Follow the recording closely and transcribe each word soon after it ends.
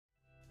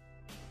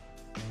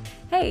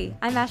Hey,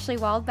 I'm Ashley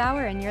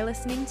Waldbauer, and you're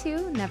listening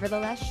to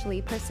Nevertheless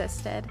Shlee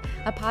Persisted,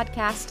 a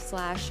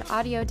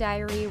podcast/audio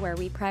diary where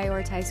we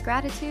prioritize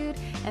gratitude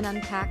and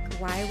unpack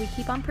why we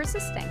keep on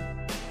persisting.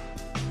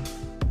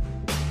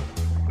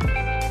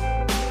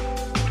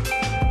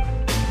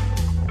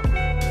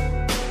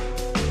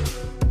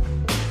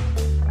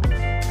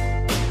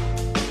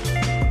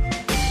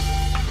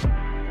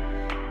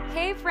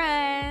 Hey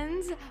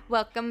friends!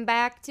 Welcome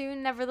back to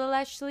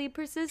Nevertheless Shlee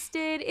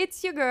Persisted.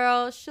 It's your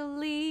girl,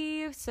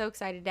 Shlee. So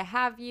excited to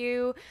have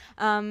you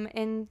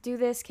and do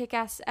this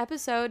kick-ass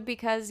episode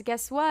because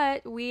guess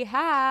what? We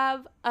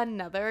have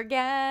another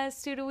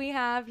guest. Who do we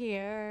have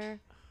here?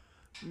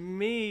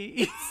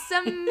 Me.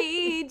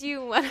 Me. Do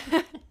you want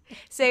to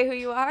say who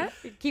you are?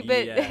 Keep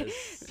it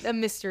Yes. a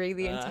mystery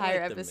the entire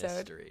I like episode.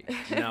 The mystery.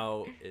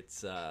 No,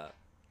 it's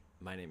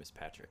my name is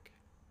Patrick.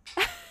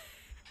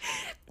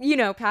 You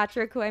know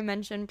Patrick, who I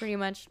mention pretty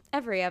much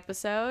every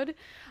episode.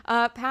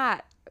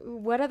 Pat,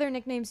 what other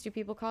nicknames do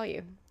people call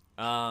you?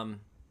 The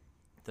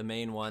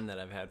main one that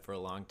I've had for a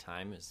long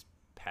time is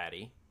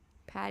Patty.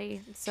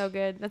 Patty, it's so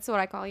good. That's what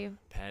I call you.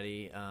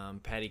 Patty,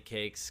 Patty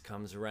Cakes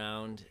comes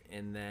around,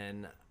 and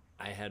then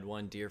I had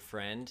one dear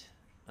friend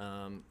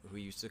who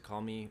used to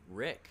call me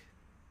Rick,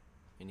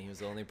 and he was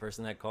the only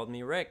person that called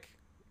me Rick,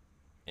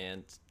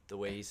 and the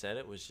way he said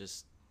it was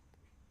just,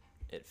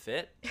 it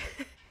fit.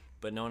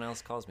 But no one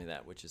else calls me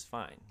that, which is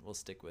fine. We'll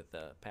stick with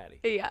Patty.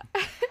 Yeah.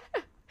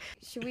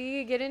 Should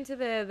we get into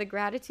the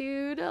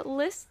gratitude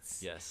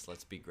lists? Yes,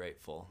 let's be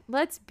grateful.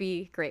 Let's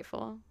be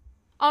grateful.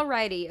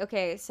 Alrighty.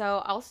 Okay,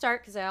 so I'll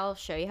start because I'll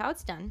show you how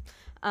it's done.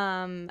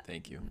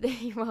 Thank you.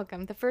 You're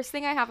welcome. The first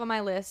thing I have on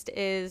my list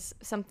is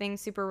something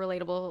super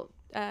relatable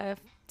to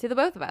the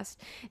both of us.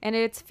 And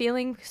it's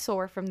feeling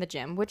sore from the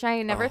gym, which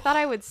I never thought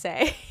I would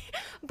say.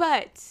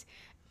 But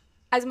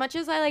as much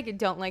as I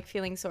don't like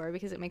feeling sore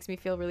because it makes me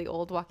feel really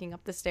old walking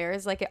up the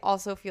stairs, it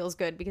also feels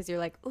good because you're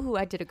like, ooh,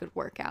 I did a good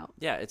workout.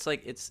 Yeah, it's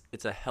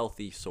it's a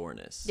healthy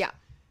soreness. Yeah.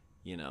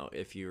 You know,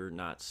 if you're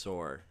not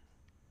sore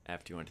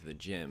after you went to the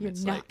gym, You're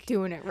not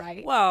doing it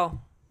right.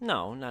 Well,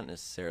 no, not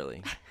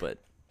necessarily, but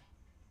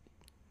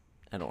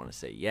I don't want to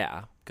say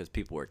because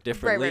people work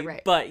differently.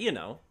 Right. But,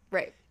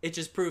 Right. it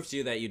just proves to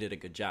you that you did a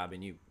good job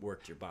and you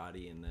worked your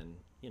body, and then,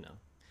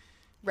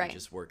 Right. you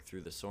just work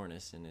through the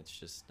soreness, and it's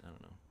just, I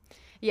don't know.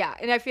 Yeah,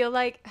 and I feel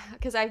like,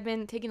 because I've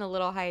been taking a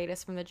little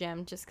hiatus from the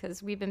gym just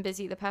because we've been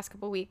busy the past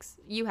couple weeks.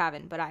 You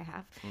haven't, but I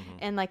have. Mm-hmm.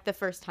 And, the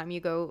first time you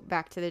go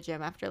back to the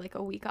gym after,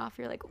 a week off,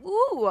 you're like,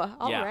 ooh,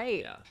 all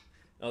right. Yeah.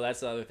 Oh,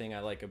 that's the other thing I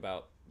like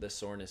about the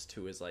soreness,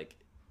 too, is,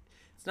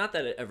 it's not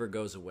that it ever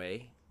goes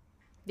away.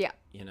 Yeah.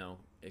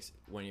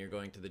 When you're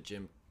going to the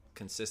gym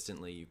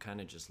consistently, you kind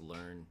of just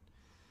learn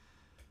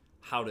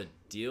how to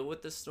deal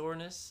with the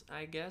soreness,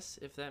 I guess,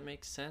 if that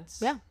makes sense.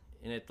 Yeah.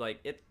 And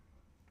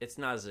it's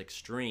not as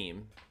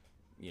extreme,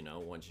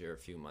 once you're a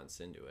few months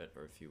into it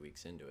or a few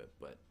weeks into it,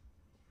 but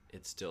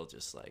it's still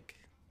just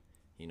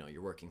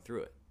you're working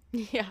through it.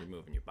 Yeah. You're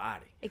moving your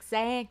body.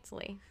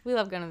 Exactly. We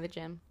love going to the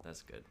gym.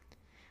 That's good.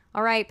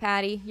 All right,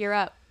 Patty, you're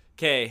up.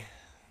 Okay.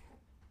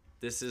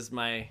 This is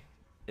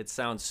it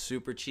sounds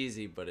super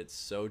cheesy, but it's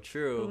so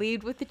true.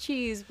 Lead with the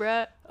cheese,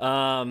 bruh.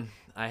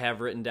 I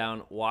have written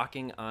down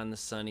Walking on the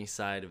Sunny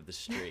Side of the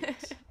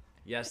Street.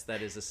 Yes,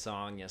 that is a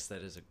song. Yes,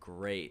 that is a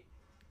great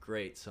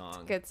song.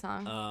 It's a good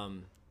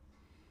song.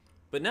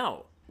 But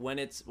no, when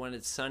it's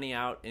sunny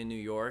out in New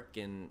York,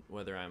 and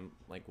whether I'm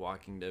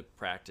walking to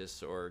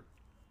practice or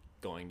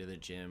going to the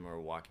gym or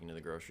walking to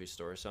the grocery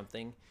store or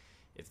something,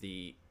 if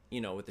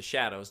with the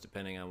shadows,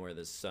 depending on where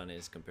the sun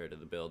is compared to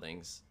the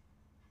buildings,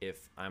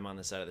 if I'm on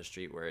the side of the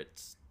street where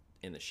it's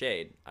in the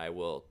shade, I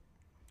will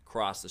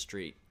cross the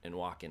street and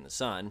walk in the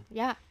sun.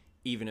 Yeah.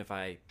 Even if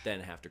I then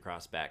have to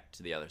cross back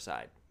to the other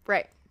side.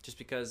 Right. Just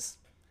because,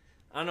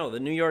 I don't know, the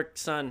New York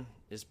sun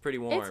is pretty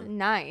warm. It's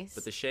nice.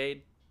 But the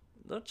shade,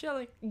 a little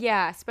chilly.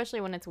 Yeah,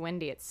 especially when it's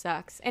windy, it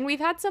sucks. And we've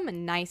had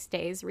some nice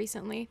days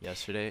recently.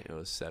 Yesterday, it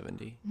was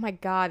 70. Oh my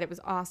God, it was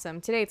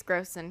awesome. Today it's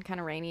gross and kind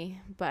of rainy,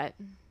 but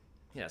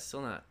yeah, it's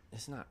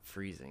not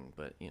freezing,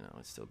 but,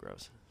 it's still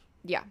gross.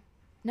 Yeah.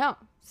 No,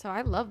 so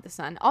I love the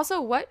sun. Also,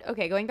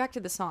 going back to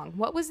the song,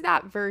 what was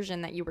that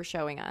version that you were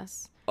showing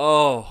us?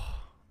 Oh,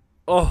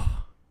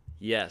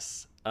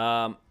 yes.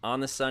 On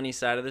the sunny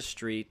side of the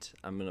street,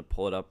 I'm going to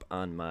pull it up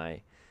on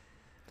my...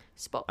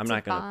 I'm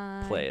not going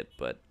to play it,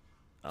 but...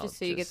 Just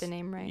so you get the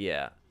name right.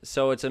 Yeah.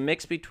 So it's a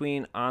mix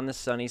between On the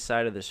Sunny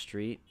Side of the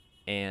Street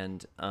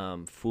and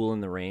Fool in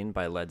the Rain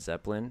by Led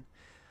Zeppelin.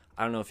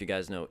 I don't know if you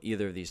guys know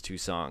either of these two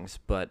songs,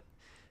 but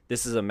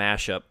this is a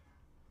mashup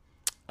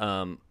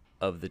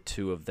of the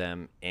two of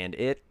them, and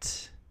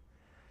it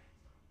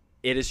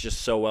is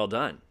just so well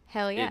done.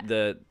 Hell yeah.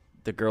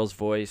 The girl's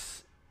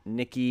voice,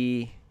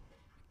 Nikki,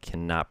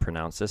 cannot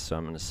pronounce this, so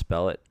I'm going to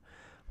spell it.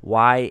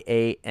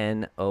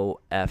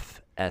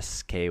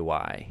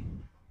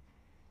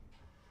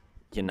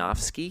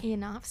 Yanofsky.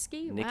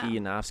 Yanofsky? Nikki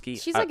wow. Yanofsky.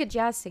 She's a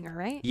jazz singer,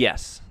 right?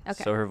 Yes.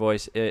 Okay. So her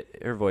voice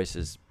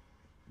is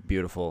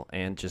beautiful,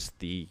 and just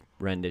the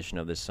rendition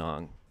of this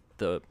song,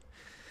 the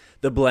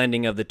the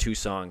blending of the two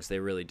songs, they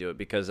really do it,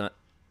 because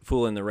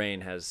Fool in the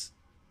Rain has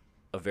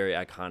a very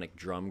iconic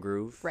drum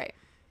groove. Right.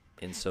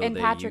 And so And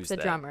they Patrick's use a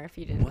that. drummer, if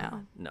you didn't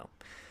know. No.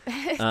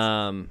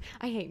 I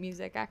hate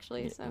music,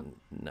 actually, so.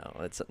 No,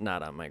 it's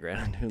not on my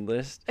gratitude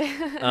list.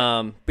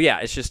 But yeah,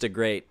 it's just a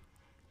great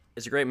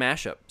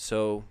mashup.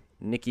 So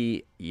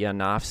Nikki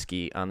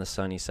Yanofsky, On the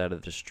Sunny Side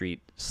of the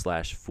Street /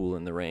 Fool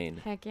in the Rain.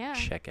 Heck yeah.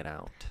 Check it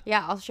out.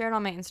 Yeah, I'll share it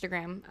on my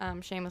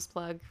Instagram. Shameless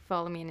plug.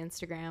 Follow me on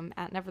Instagram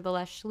at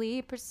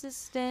neverthelessly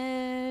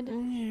persisted.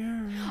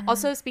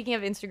 Also, speaking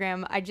of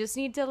Instagram, I just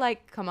need to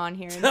like come on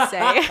here and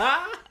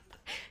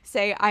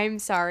say I'm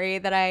sorry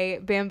that I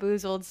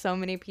bamboozled so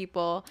many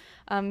people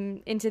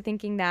into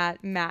thinking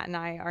that Matt and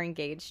I are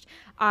engaged.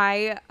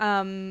 I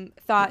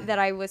thought that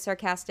I was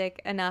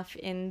sarcastic enough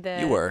in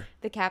the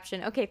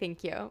caption. Okay,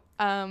 thank you.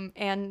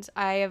 And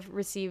I have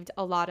received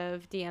a lot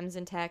of DMs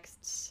and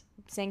texts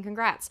saying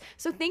congrats.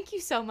 So thank you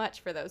so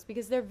much for those,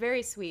 because they're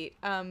very sweet.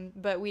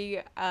 But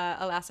we,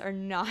 alas, are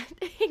not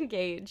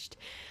engaged,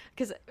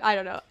 because I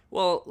don't know.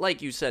 Well,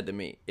 like you said to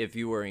me, if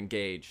you were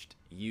engaged,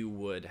 you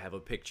would have a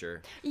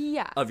picture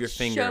of your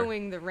finger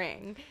showing the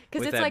ring, because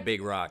with it's that like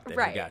big rock that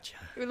right. got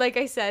you. Like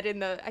I said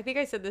I think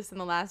I said this in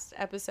the last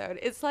episode.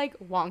 It's like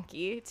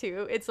wonky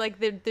too. It's like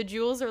the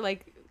jewels are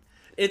like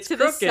it's to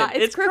crooked. The side.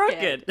 It's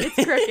crooked. It's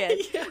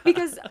crooked Yeah.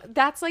 Because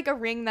that's like a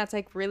ring that's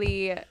like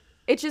really.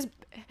 It's just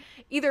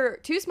either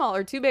too small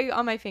or too big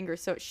on my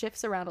fingers, so it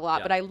shifts around a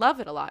lot. Yeah. But I love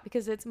it a lot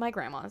because it's my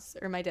grandma's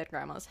or my dead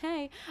grandma's.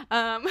 Hey,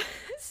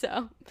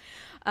 so.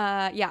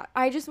 Yeah,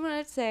 I just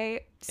wanted to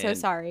say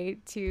sorry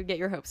to get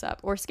your hopes up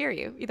or scare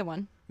you. Either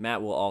one.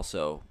 Matt will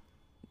also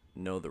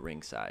know the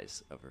ring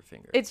size of her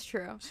finger. It's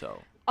true.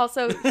 So.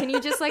 Also, can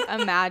you just like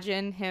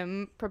imagine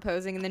him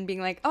proposing and then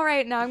being like, all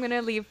right, now I'm going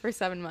to leave for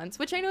 7 months,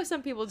 which I know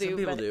some people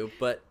do.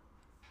 But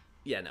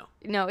yeah, no.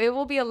 No, it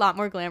will be a lot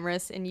more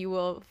glamorous and you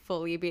will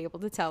fully be able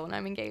to tell when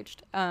I'm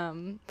engaged.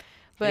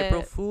 But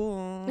April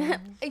Fool.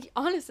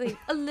 Honestly,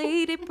 a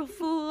late April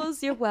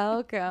Fools. You're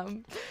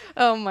welcome.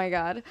 Oh my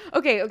God.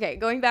 Okay.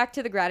 Going back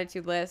to the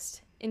gratitude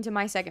list, into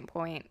my second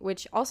point,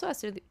 which also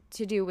has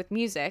to do with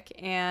music,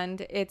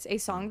 and it's a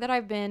song that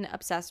I've been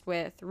obsessed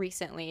with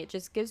recently. It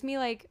just gives me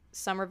like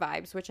summer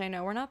vibes, which I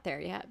know we're not there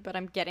yet, but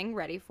I'm getting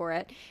ready for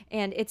it.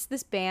 And it's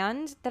this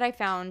band that I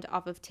found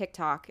off of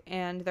TikTok,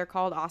 and they're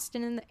called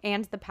Austin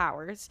and the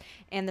Powers,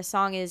 and the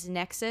song is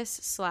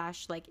Nexus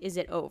 / like Is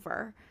It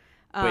Over?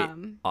 Wait,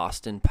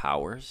 Austin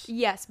Powers?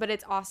 Yes, but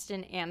it's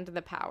Austin and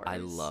the Powers. I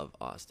love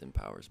Austin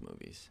Powers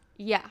movies.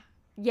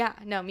 Yeah,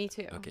 no, me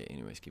too. Okay,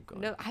 anyways, keep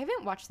going. No, I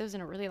haven't watched those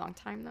in a really long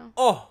time though.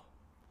 Oh!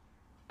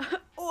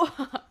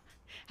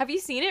 Have you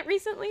seen it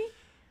recently?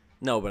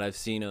 No, but I've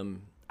seen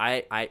them.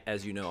 I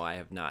as you know, I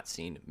have not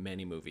seen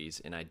many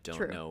movies, and I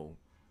don't know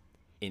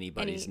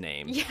anybody's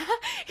name. Yeah,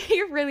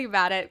 you're really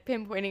bad at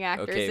pinpointing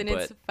actors, okay, and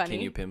but it's funny.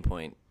 Can you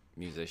pinpoint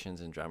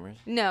musicians and drummers?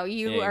 No,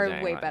 you are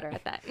exactly. way better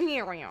at that.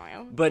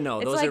 But no,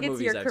 those are movies I've seen. It's like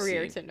it's your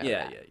career to know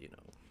that. Yeah, you know.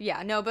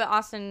 Yeah, no, but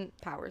Austin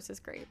Powers is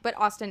great. But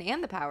Austin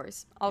and the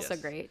Powers, also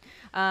great.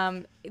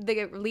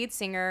 The lead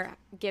singer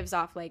gives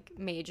off like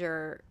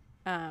major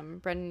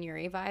Brendan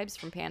Urie vibes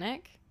from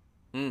Panic.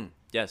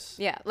 Yes.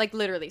 Yeah, like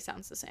literally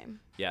sounds the same.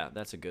 Yeah,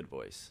 that's a good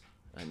voice.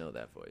 I know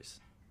that voice.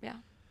 Yeah.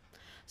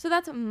 So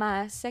that's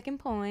my second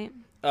point.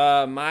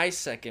 My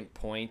second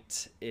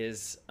point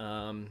is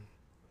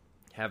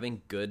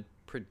having good,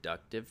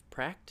 productive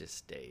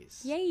practice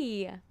days.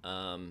 Yay.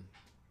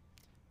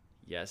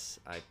 Yes,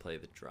 I play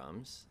the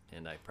drums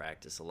and I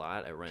practice a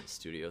lot. I rent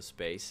studio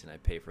space and I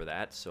pay for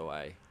that. So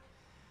I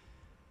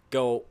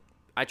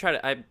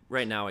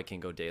right now I can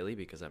go daily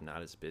because I'm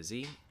not as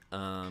busy.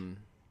 And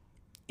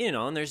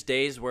there's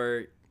days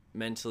where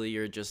mentally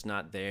you're just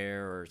not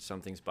there, or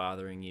something's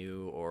bothering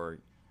you, or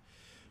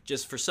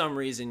just for some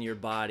reason your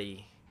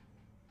body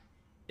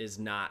is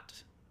not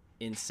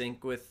in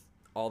sync with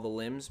all the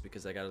limbs,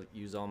 because I got to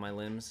use all my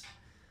limbs.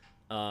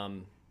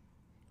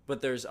 But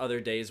there's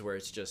other days where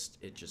it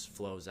just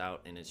flows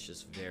out and it's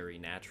just very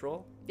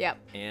natural. Yep.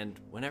 And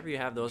whenever you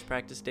have those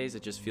practice days,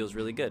 it just feels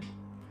really good.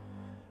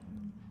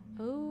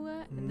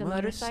 Oh, the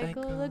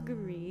motorcycle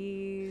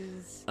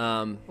agrees.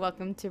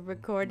 Welcome to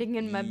recording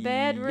in my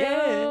bedroom.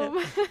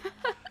 Yeah.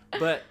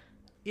 But,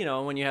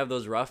 when you have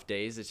those rough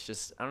days, it's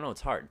just, I don't know,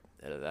 it's hard.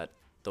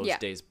 Those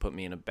days put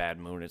me in a bad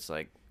mood. It's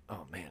like,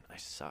 oh man, I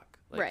suck.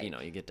 Like,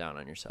 right. You get down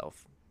on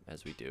yourself,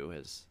 as we do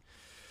as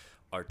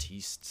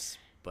artistes.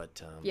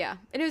 But yeah,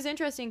 and it was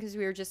interesting because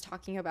we were just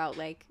talking about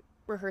like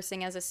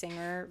rehearsing as a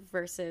singer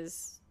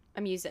versus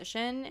a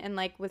musician, and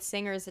like with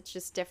singers it's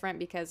just different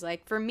because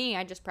like for me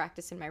I just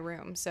practice in my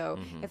room, so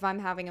if I'm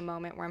having a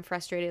moment where I'm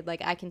frustrated,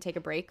 like I can take a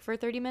break for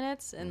 30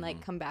 minutes and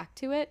like come back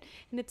to it,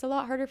 and it's a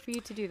lot harder for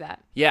you to do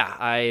that. Yeah,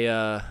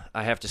 I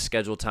have to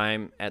schedule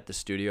time at the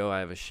studio. I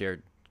have a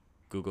shared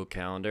Google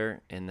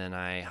Calendar, and then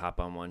I hop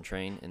on one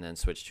train and then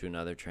switch to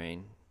another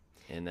train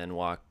and then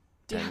walk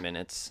 10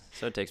 minutes.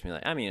 So it takes me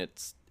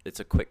it's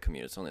a quick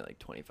commute. It's only like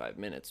 25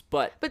 minutes,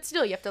 but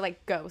still you have to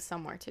like go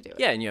somewhere to do it.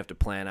 Yeah, and you have to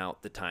plan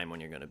out the time when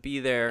you're going to be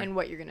there and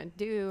what you're going to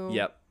do.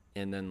 Yep.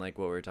 And then like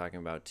what we were talking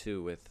about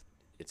too with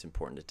it's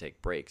important to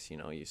take breaks. You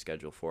know, you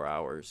schedule 4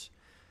 hours,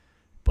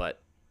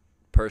 but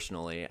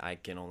personally, I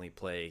can only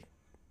play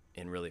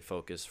and really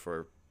focus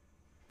for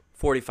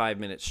 45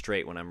 minutes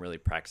straight when I'm really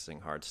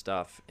practicing hard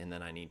stuff, and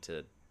then I need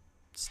to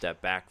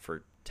step back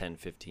for 10,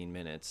 15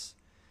 minutes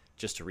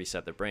just to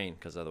reset the brain,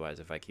 because otherwise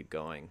if I keep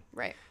going,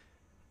 Right.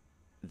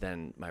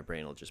 then my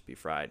brain will just be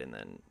fried, and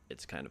then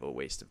it's kind of a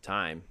waste of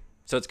time.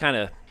 So it's kind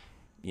of,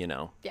 you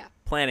know, Yeah.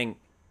 planning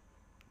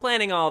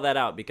all that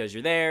out, because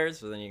you're there,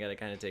 so then you got to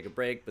kind of take a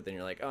break, but then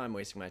you're like, oh, I'm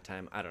wasting my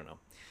time. I don't know.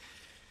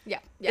 Yeah.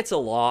 Yeah. It's a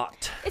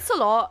lot, It's a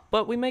lot.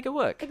 but we make it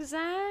work.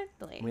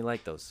 Exactly. We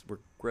like those. We're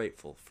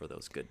grateful for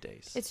those good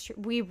days. It's true.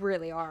 We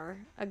really are.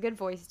 A good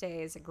voice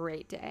day is a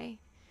great day.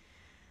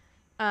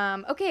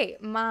 Okay,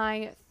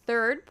 my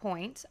third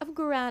point of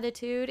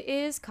gratitude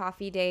is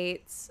coffee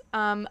dates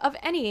of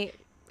any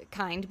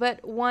kind,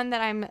 but one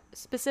that I'm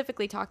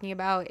specifically talking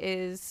about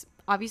is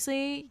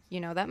obviously, you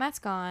know, that Matt's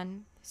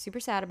gone. Super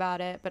sad about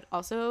it, but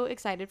also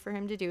excited for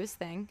him to do his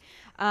thing.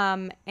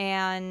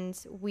 And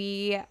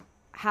we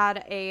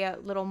had a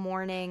little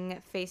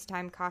morning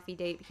FaceTime coffee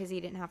date because he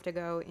didn't have to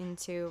go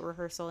into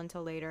rehearsal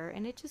until later,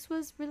 and it just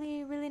was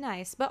really, really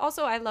nice. But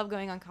also, I love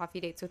going on coffee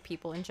dates with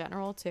people in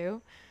general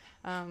too.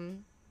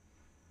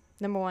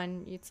 Number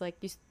one, it's like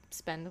you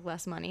spend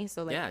less money,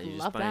 so like yeah, you're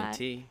love just buying that.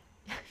 tea.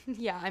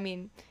 Yeah, I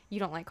mean, you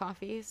don't like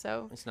coffee,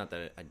 so It's not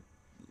that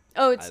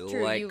it's I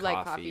true. like you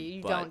like coffee,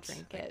 you but don't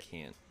drink it. I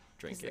can't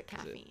drink 'Cause of it the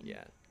caffeine.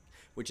 yeah,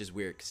 which is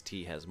weird because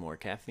tea has more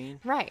caffeine.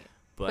 Right.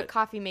 But But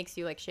coffee makes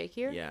you like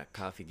shakier. yeah,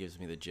 coffee gives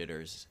me the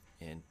jitters,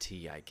 and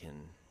tea I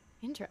can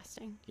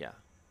Interesting.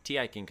 tea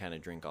I can kind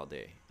of drink all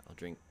day. I'll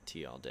drink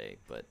tea all day,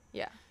 but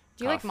Yeah.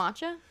 Do you like Coff-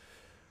 matcha?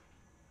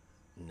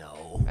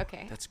 no.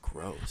 Okay. That's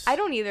gross. I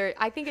don't either.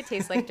 I think it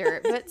tastes like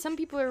dirt, but some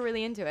people are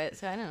really into it,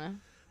 so I don't know.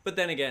 But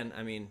then again,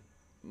 I mean,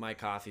 my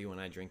coffee, when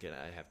I drink it,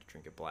 I have to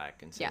drink it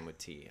black, and same Yeah. with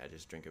tea. I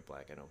just drink it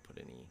black. I don't put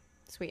any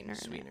Sweetener.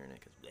 sweetener in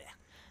it. 'Cause, bleh.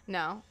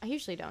 No, I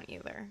usually don't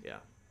either. Yeah.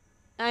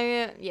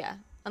 Yeah.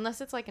 Unless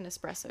it's like an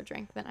espresso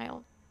drink, then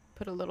I'll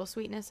put a little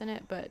sweetness in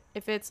it. But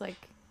if it's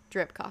like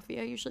drip coffee,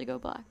 I usually go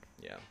black.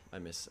 Yeah. I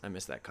miss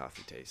that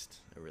coffee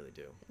taste. I really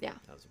do. Yeah.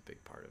 That was a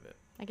big part of it.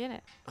 I get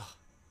it.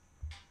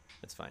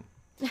 It's fine.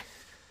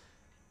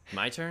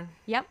 My turn?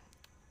 Yep.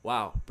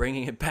 Wow,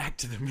 bringing it back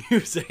to the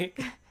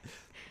music.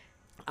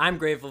 I'm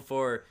grateful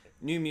for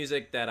new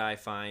music that I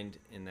find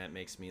and that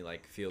makes me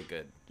like feel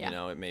good. Yeah. You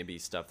know, it may be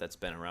stuff that's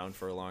been around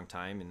for a long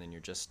time and then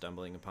you're just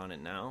stumbling upon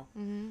it now.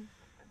 Mm-hmm.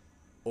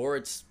 Or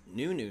it's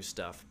new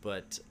stuff,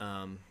 but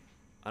I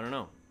don't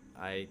know.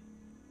 I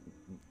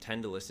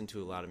tend to listen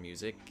to a lot of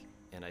music,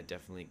 and I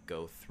definitely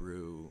go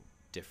through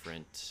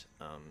different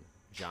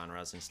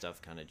genres and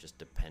stuff, kind of just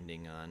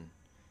depending on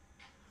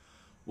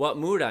what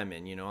mood I'm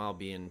in. You know, I'll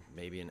be in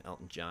maybe an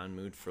Elton John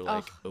mood for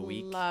like a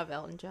week, Love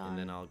Elton John. and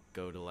then I'll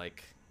go to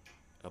like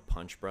a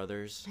Punch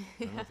Brothers.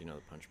 I don't know if you know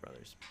the Punch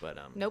Brothers, but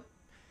Nope.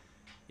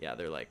 yeah,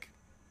 they're like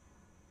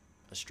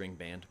a string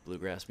band,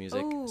 bluegrass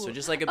music. Ooh. So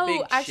just like a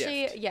big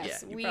actually, shift.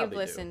 yes, Yeah, you we probably have do.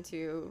 listened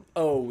to.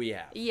 Oh, we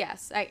have.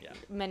 Yes, Yeah.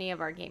 many of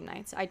our game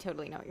nights. I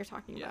totally know what you're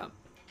talking Yeah. about.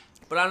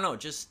 But I don't know,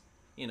 just,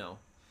 you know,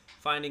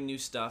 finding new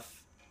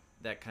stuff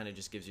that kind of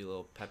just gives you a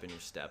little pep in your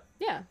step.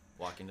 Yeah.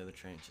 Walk into the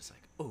train, it's just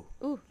like, ooh.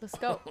 Ooh, let's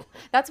go.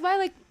 That's why I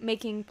like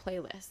making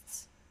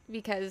playlists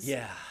because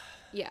Yeah.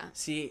 yeah.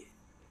 See,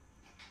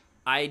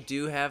 I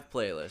do have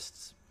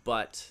playlists,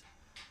 but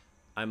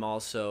I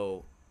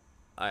also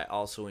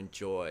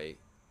enjoy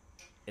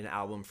an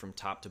album from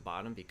top to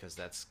bottom, because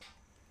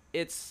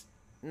it's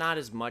not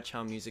as much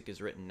how music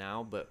is written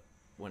now, but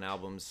when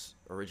albums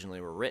originally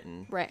were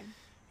written, Right.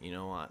 you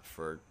know,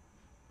 for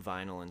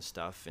vinyl and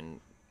stuff and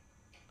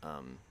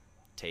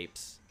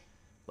tapes,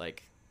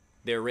 like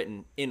they're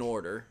written in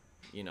order,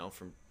 you know,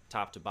 from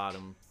top to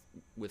bottom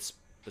with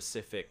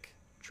specific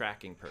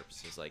tracking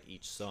purposes. Like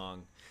each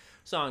songs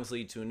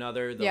lead to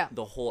another.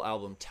 The whole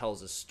album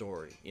tells a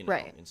story, you know.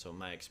 Right. And so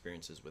my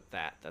experiences with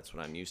that's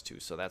what I'm used to.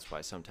 So that's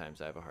why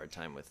sometimes I have a hard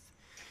time with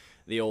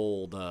the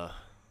old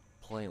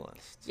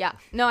playlists. Yeah.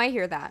 No, I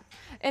hear that.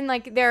 And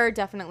like there are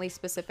definitely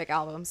specific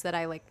albums that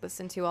I like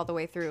listen to all the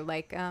way through,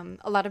 like a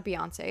lot of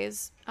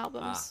Beyonce's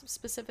albums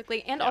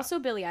specifically, and Yeah. also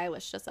Billie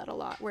Eilish does that a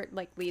lot, where it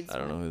like leads. I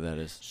don't know who that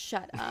is.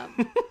 Shut up,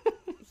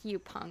 you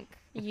punk.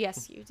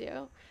 Yes, you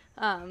do.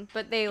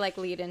 But they like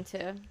lead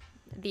into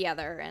the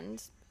other,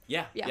 and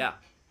Yeah. Yeah.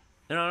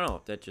 I don't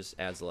know. That just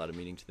adds a lot of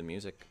meaning to the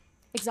music.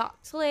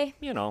 exactly.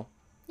 You know.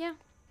 Yeah.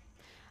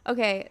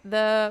 Okay,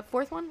 the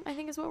fourth one I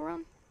think is what we're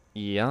on.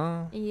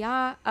 Yeah.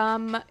 Yeah,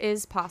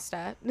 is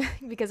pasta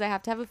because I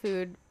have to have a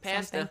food.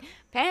 Pasta. Something.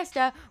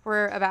 Pasta.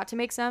 We're about to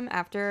make some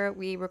after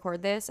we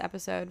record this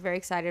episode. Very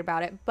excited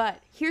about it. But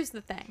here's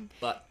the thing.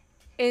 But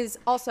Is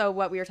also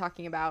what we were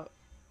talking about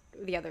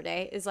the other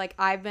day is like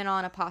I've been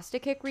on a pasta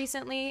kick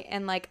recently,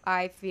 and like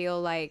I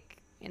feel like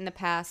in the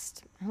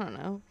past, I don't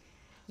know,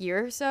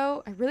 year or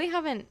so, I really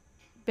haven't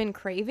been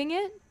craving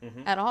it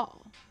at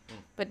all.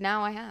 But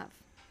now I have.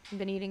 I've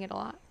been eating it a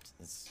lot.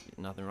 there's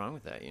nothing wrong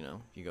with that, you know.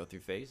 You go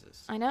through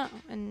phases. I know,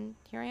 and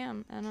here I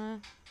am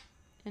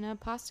in a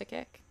pasta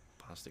kick.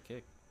 Pasta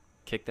kick.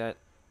 Kick that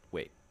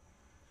Wait.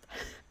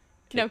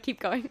 No, keep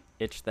going.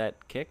 Itch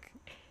that kick?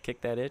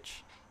 Kick that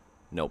itch?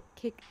 Nope.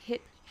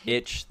 Hit.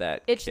 Itch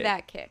that Itch kick.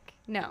 that kick.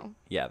 No.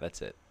 Yeah,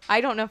 that's it.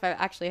 I don't know if I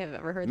actually have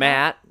ever heard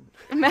Matt.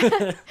 that.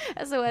 Matt.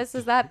 SOS,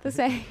 is that the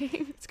same?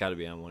 It's got to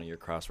be on one of your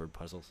crossword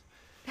puzzles.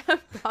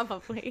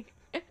 Probably.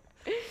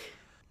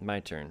 My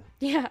turn.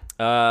 Yeah.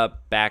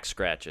 Back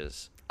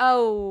scratches.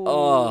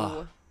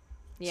 Oh.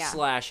 Yeah.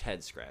 Slash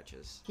head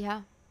scratches.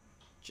 Yeah.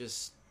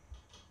 Just,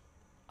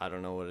 I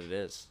don't know what it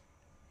is.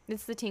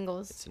 It's the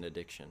tingles. It's an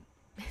addiction.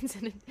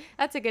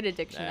 That's a good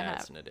addiction to have.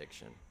 That's an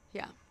addiction.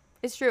 Yeah.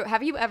 It's true.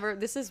 Have you ever,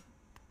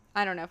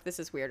 I don't know if this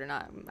is weird or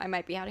not. I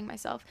might be outing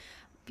myself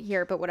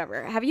here, but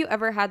whatever. Have you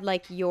ever had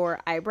like your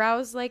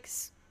eyebrows like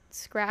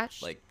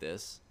scratched? Like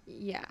this?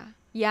 Yeah.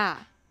 Yeah.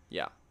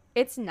 Yeah.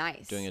 It's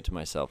nice. Doing it to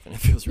myself and it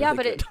feels really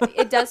good. Yeah, but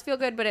it does feel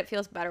good, but it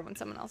feels better when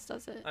someone else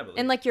does it. I believe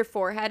and like your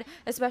forehead,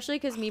 especially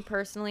because me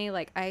personally,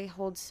 like I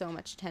hold so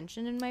much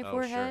tension in my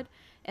forehead,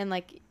 and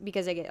like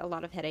because I get a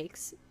lot of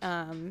headaches.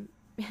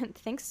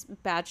 Thanks,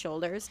 bad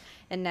shoulders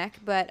and neck,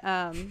 but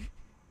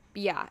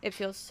yeah, it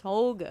feels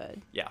so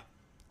good. Yeah.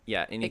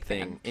 Yeah,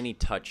 anything, any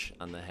touch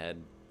on the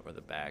head or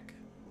the back.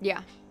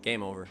 Yeah.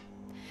 Game over.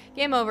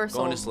 Game over.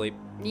 Going to sleep.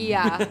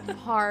 Yeah,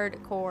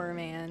 hardcore,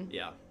 man.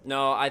 Yeah.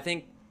 No, I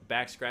think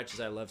back scratches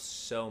I love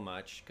so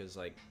much because,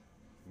 like,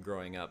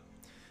 growing up,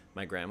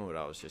 my grandma would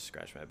always just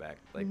scratch my back,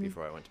 like,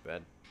 before I went to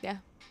bed. Yeah.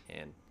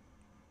 And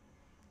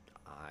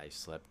I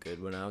slept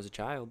good when I was a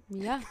child.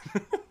 Yeah.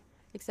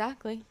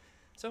 Exactly.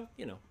 So,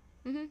 you know.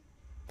 Mm-hmm.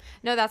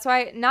 No, that's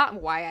why,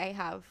 not why I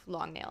have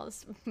long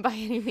nails by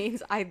any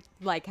means. I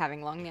like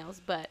having long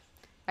nails, but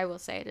I will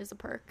say it is a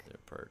perk. They're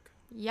a perk.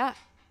 Yeah.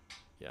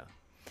 Yeah.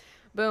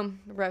 Boom.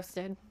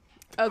 Roasted.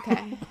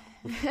 Okay.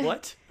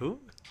 What? Who?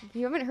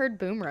 You haven't heard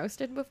Boom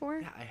roasted before?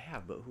 Yeah, I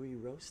have, but who are you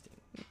roasting?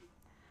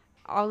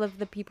 All of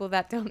the people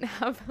that don't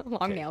have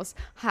long nails.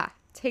 Ha.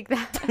 Take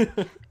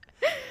that.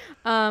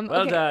 Well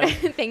okay. done.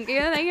 Thank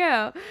you.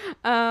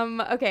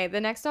 Okay,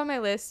 the next on my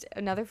list,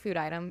 another food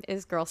item,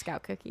 is Girl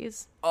Scout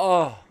cookies.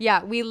 Oh.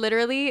 Yeah, we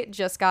literally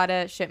just got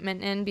a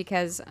shipment in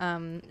because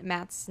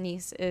Matt's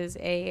niece is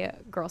a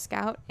Girl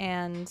Scout,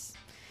 and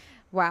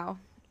wow.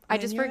 I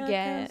just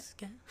forget.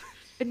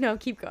 No,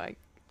 keep going.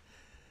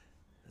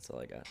 That's all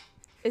I got.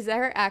 Is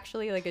there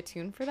actually like a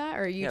tune for that,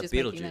 or are you just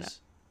making that up? Beetlejuice.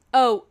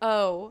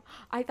 Oh,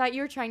 I thought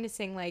you were trying to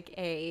sing like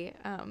a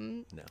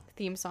No.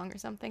 theme song or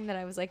something. That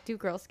I was like, do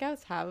Girl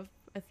Scouts have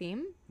a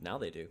theme? Now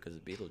they do because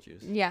of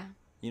Beetlejuice. Yeah.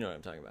 You know what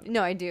I'm talking about.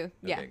 No, I do.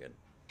 Yeah. Okay,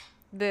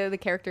 good. The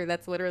character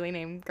that's literally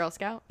named Girl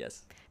Scout.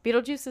 Yes.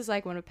 Beetlejuice is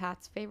like one of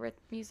Pat's favorite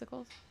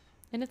musicals,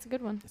 and it's a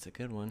good one. It's a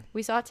good one.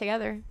 We saw it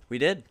together. We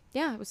did.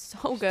 Yeah, it was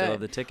so good. Still have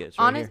the tickets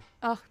right here.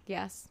 Oh,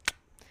 yes.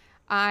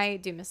 I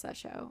do miss that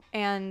show.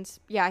 And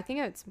yeah, I think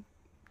it's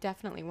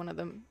definitely one of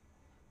the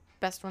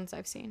best ones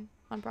I've seen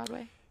on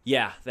Broadway.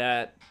 Yeah,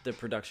 the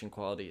production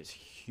quality is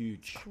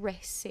huge.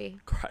 Crazy.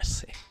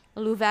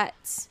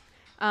 Louvettes.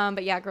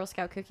 But yeah, Girl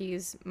Scout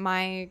cookies,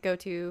 my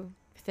go-to.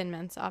 Thin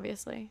Mints,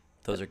 obviously.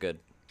 Those are good.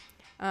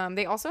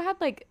 They also had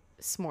like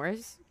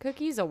s'mores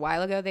cookies a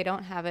while ago. They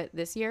don't have it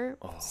this year.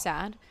 Oh.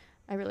 Sad.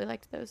 I really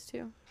liked those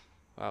too.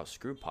 Wow,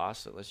 screw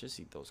pasta. Let's just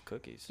eat those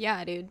cookies.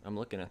 Yeah, dude. I'm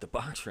looking at the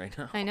box right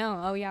now. I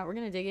know. Oh yeah, we're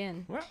gonna dig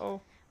in.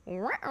 Uh-oh.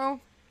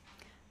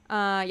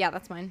 Yeah,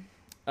 that's mine.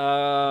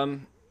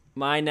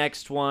 My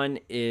next one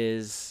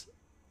is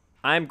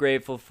I'm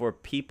grateful for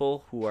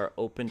people who are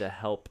open to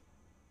help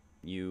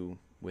you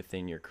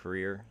within your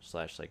career /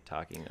 like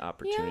talking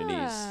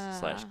opportunities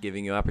 /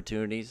 giving you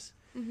opportunities.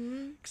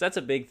 Because that's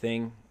a big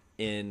thing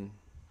in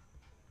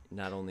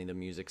not only the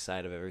music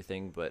side of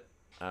everything, but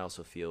I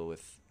also feel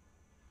with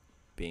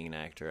being an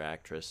actor,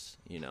 actress,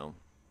 you know,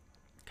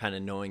 kind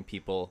of knowing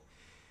people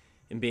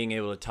and being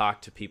able to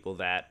talk to people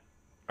that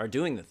are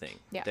doing the thing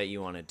that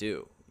you want to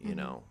do, you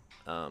know.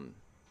 And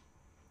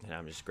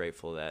I'm just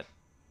grateful that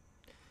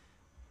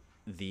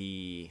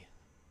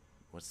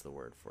what's the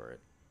word for it?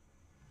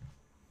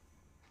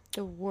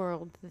 The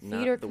world, the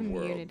theater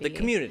community. The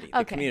community. Okay.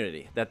 The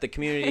community. That the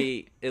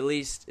community, at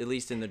least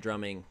in the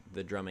drumming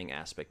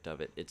aspect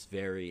of it, it's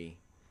very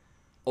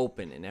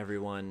open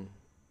and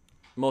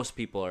most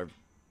people are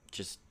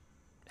just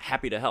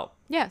happy to help.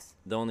 Yes.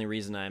 The only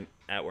reason I'm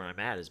at where I'm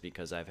at is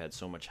because I've had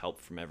so much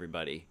help from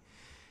everybody.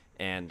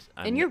 And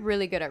you're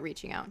really good at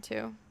reaching out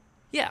too.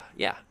 Yeah.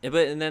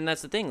 And then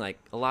that's the thing, like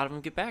a lot of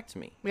them get back to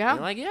me. Yeah.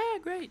 And like, yeah,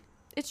 great.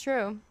 It's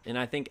true. And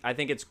I think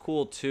it's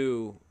cool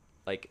too,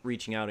 like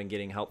reaching out and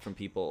getting help from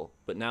people.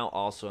 But now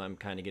also I'm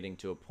kind of getting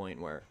to a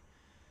point where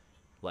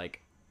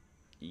like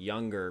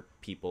younger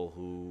people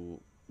who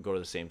go to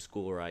the same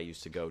school where I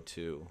used to go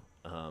to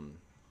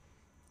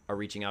are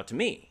reaching out to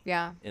me.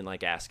 Yeah. And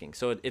like asking.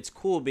 So it's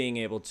cool being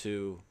able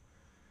to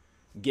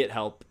get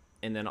help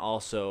and then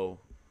also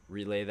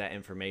relay that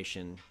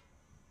information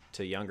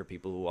to younger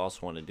people who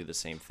also want to do the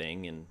same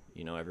thing. And,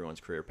 you know, everyone's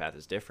career path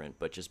is different,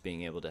 but just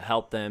being able to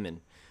help them.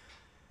 And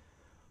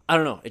I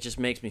don't know, it just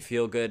makes me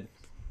feel good.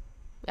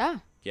 Yeah.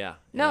 Yeah.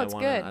 No, it's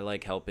good. I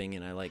like helping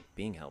and I like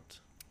being helped.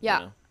 Yeah.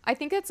 You know? I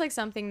think it's like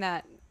something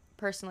that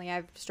personally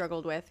I've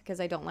struggled with because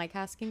I don't like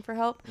asking for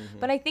help.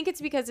 But I think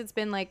it's because it's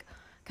been like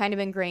kind of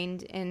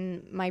ingrained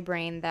in my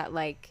brain that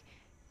like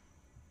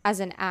as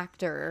an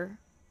actor,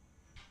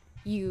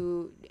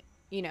 you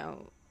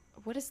know,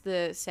 what is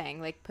the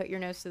saying? Like, put your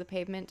nose to the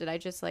pavement. Did I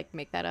just like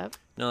make that up?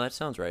 No, that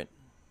sounds right.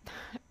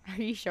 Are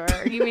you sure?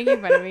 Are you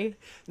making fun of me?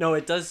 No,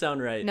 it does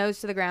sound right. Nose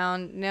to the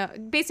ground. No,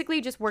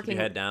 basically just working. Keep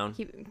your head down.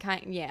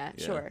 Yeah,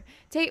 sure.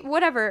 Take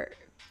whatever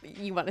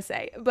you want to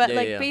say, but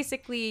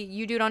basically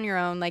you do it on your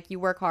own. Like you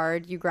work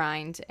hard, you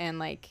grind, and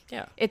like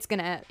it's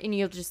gonna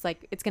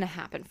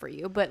happen for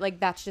you. But like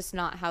that's just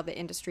not how the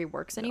industry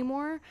works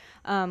anymore.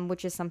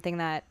 Which is something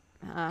that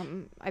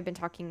I've been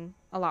talking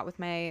a lot with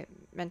my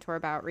mentor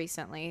about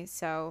recently.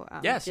 So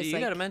so you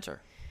got a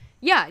mentor.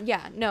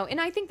 Yeah, no, and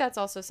I think that's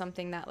also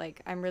something that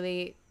like I'm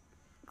really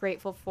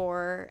grateful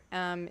for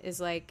is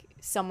like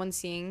someone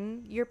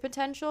seeing your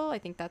potential. I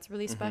think that's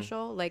really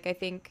special. Like I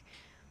think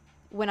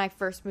when I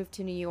first moved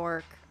to New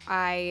York,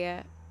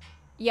 I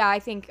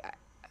think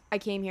I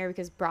came here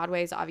because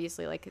Broadway is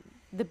obviously like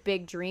the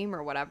big dream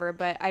or whatever,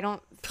 but I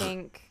don't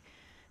think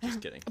just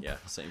kidding. Yeah,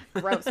 same.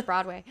 Gross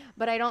Broadway,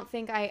 but I don't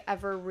think I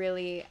ever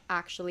really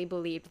actually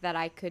believed that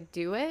I could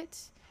do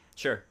it.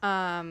 Sure.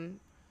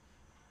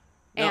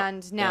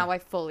 And now I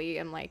fully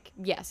am like,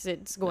 yes,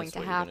 it's going to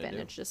happen.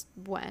 It's just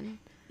when.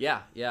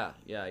 Yeah,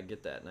 I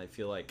get that. And I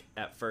feel like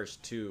at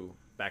first, too,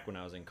 back when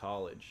I was in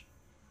college,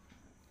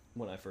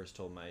 when I first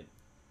told my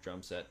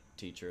drum set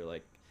teacher,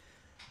 like,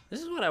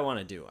 this is what I want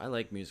to do. I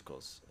like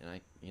musicals.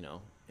 And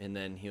and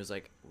then he was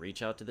like,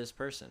 reach out to this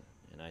person.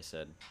 And I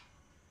said,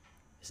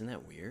 isn't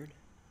that weird?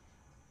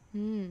 I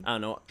don't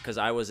know, because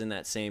I was in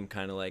that same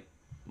kind of like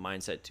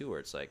mindset, too, where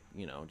it's like,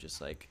 just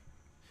like,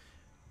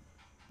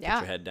 put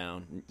your head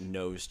down,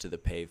 nose to the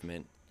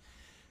pavement,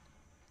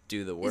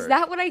 do the work. Is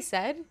that what I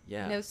said?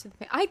 Yeah. Nose to the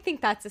pavement. I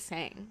think that's a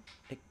saying.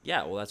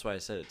 Well, that's why I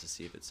said it, to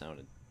see if it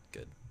sounded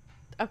good.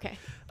 Okay.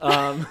 No,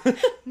 I'm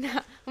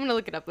going to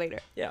look it up later.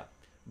 Yeah.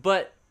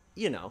 But,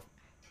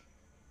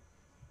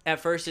 at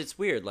first it's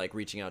weird, like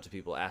reaching out to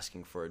people,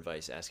 asking for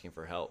advice, asking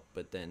for help.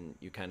 But then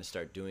you kind of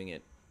start doing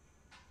it.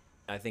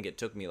 I think it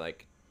took me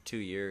like 2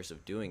 years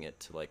of doing it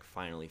to like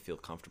finally feel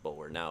comfortable,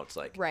 where now it's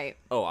like, right.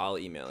 Oh, I'll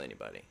email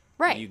anybody.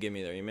 Right. You give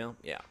me their email?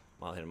 Yeah.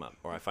 I'll hit them up.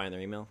 Or I find their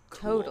email?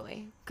 Cool.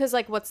 Totally. Because,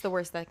 like, what's the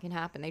worst that can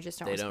happen? They just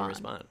don't respond. They don't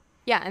respond.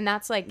 Yeah, and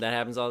that's, like... That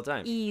happens all the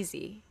time.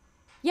 Easy.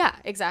 Yeah,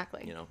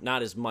 exactly.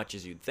 Not as much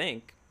as you'd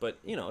think, but,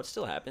 it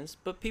still happens.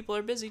 But people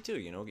are busy, too,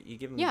 You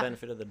give them the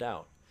benefit of the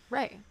doubt.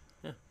 Right.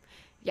 Yeah.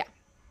 Yeah.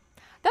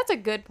 That's a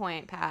good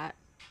point, Pat.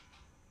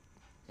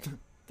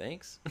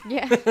 Thanks.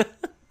 Yeah.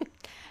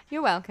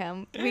 You're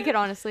welcome. We could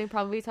honestly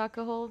probably talk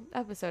a whole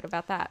episode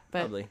about that, but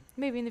probably.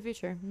 Maybe in the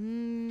future.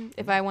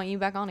 If I want you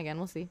back on again,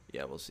 we'll see.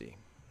 Yeah, we'll see.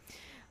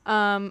 Okay.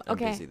 I'm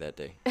busy that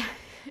day.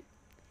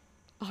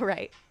 All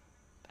right.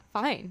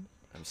 Fine.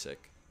 I'm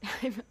sick.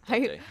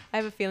 I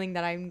have a feeling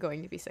that I'm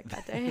going to be sick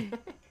that day.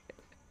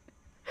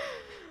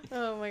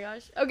 Oh my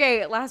gosh.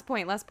 Okay, last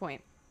point.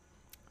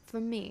 For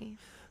me.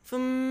 It's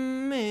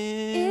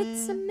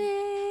a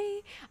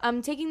me.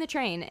 I'm taking the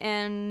train,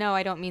 and no,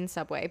 I don't mean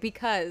subway,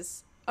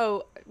 because...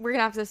 Oh, we're going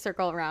to have to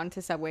circle around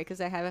to Subway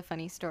because I have a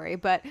funny story.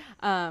 But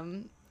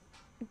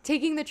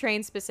taking the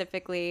train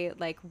specifically,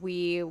 like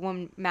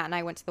when Matt and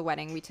I went to the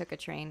wedding, we took a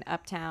train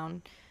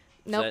uptown.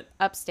 Nope,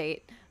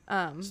 upstate.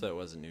 So that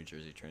wasn't New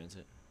Jersey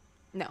Transit?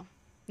 No.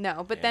 But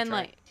Amtrak? then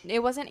like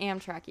it wasn't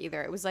Amtrak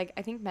either. It was like,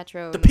 I think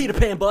Metro. The Peter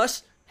Pan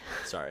bus?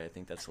 Sorry, I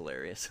think that's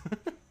hilarious.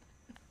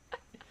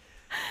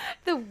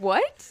 The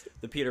what?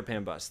 The Peter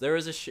Pan bus. There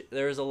was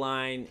a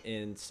line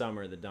in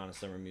Summer, the Donna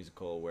Summer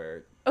musical,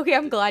 where... Okay,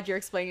 I'm glad you're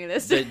explaining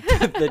this.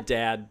 The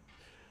dad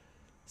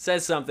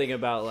says something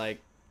about, like,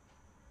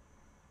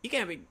 you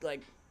can't be, like,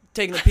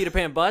 taking the Peter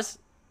Pan bus.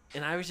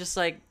 And I was just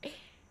like,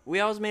 we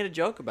always made a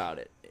joke about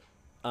it.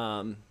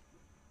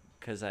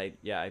 Because I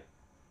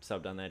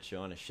subbed on that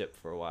show on a ship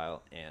for a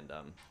while, and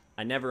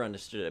I never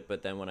understood it.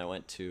 But then when I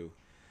went to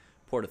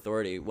Port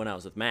Authority, when I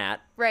was with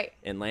Matt... Right.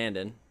 In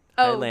Landon...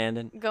 Oh, Hi,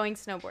 Landon. Going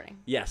snowboarding.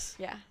 Yes.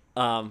 Yeah.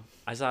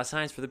 I saw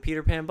signs for the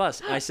Peter Pan bus.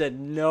 I said,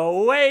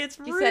 no way, it's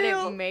real. You said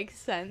it makes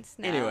sense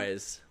now.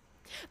 Anyways.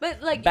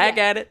 But like back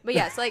at it. But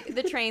yes, like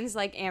the trains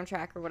like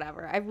Amtrak or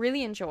whatever, I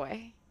really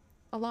enjoy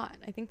a lot.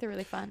 I think they're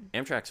really fun.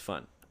 Amtrak's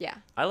fun. Yeah.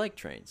 I like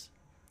trains.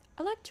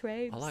 I like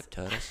trains. I like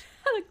turtles.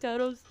 I like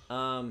turtles.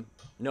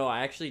 No,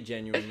 I actually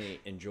genuinely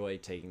enjoy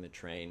taking the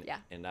train. Yeah.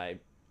 And I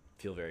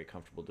feel very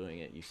comfortable doing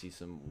it. You see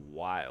some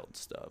wild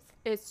stuff.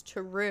 It's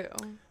true.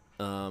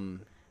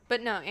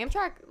 But no,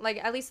 Amtrak,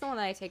 like, at least the one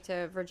that I take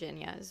to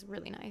Virginia is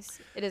really nice.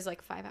 It is,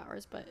 like, 5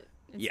 hours, but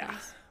it's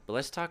nice. But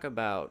let's talk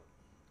about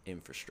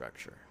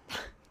infrastructure.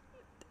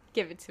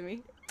 Give it to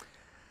me.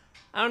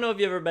 I don't know if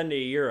you've ever been to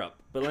Europe,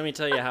 but let me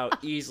tell you how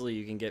easily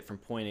you can get from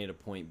point A to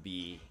point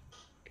B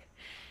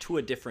to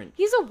a different...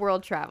 He's a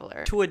world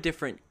traveler. To a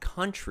different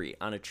country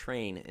on a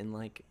train in,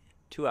 like,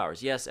 2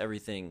 hours. Yes,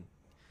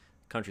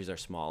 countries are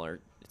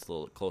smaller. It's a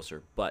little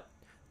closer, but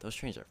those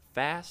trains are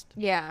fast.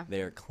 Yeah.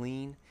 They are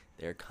clean.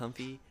 They're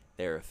comfy.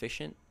 They're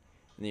efficient.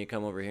 And then you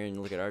come over here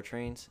and look at our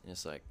trains, and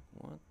it's like,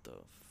 what the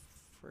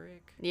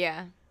frick?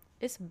 Yeah.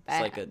 It's It's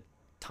bad. like a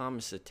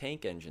Thomas the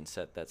Tank Engine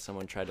set that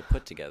someone tried to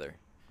put together.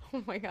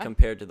 Oh my god.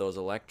 Compared to those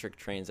electric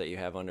trains that you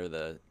have under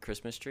the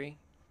Christmas tree.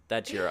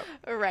 That's Europe.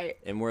 Right.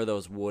 And we're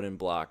those wooden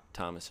block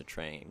Thomas the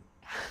Train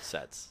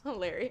sets.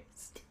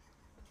 Hilarious.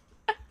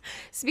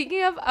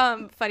 Speaking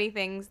of funny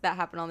things that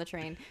happen on the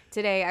train,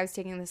 today I was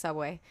taking the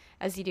subway,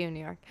 as you do in New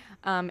York,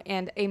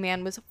 and a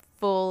man was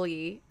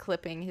fully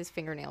clipping his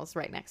fingernails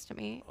right next to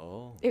me.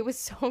 Oh. It was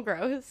so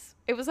gross.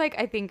 It was like,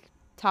 I think,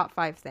 top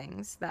 5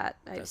 things that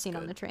I've That's seen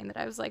on good. the train that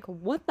I was like,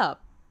 what the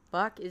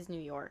fuck is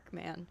New York,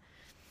 man?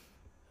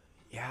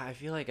 Yeah, I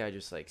feel like I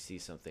just like see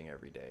something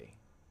every day.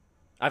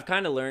 I've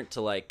kind of learned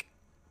to like.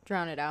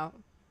 Drown it out.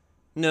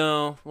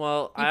 No,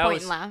 well, You I point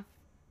always and laugh.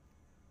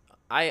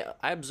 I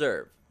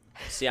observe.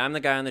 See, I'm the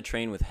guy on the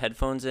train with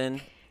headphones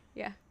in,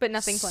 Yeah, but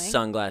nothing playing.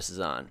 sunglasses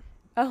on.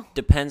 Oh,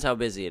 Depends how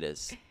busy it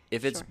is.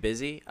 If it's Sure.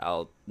 busy,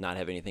 I'll not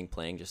have anything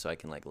playing just so I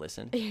can like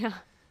listen. yeah.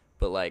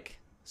 But like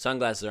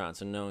sunglasses are on,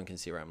 so no one can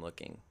see where I'm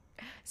looking.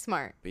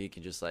 Smart. But you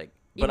can just like.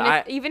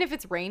 Even if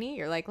it's rainy,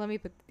 you're like, let me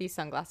put these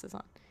sunglasses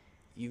on.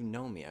 You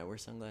know me. I wear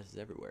sunglasses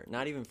everywhere.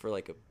 Not even for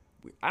like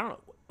I don't know.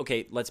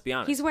 Okay, let's be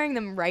honest. He's wearing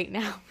them right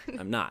now.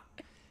 I'm not.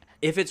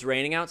 If it's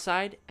raining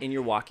outside and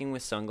you're walking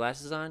with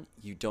sunglasses on,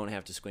 you don't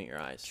have to squint your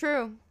eyes.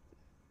 True.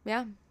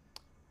 Yeah.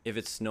 If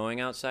it's snowing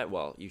outside,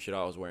 well, you should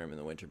always wear them in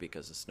the winter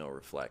because the snow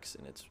reflects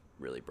and it's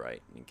really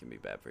bright and it can be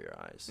bad for your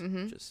eyes.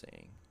 Mm-hmm. Just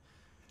saying.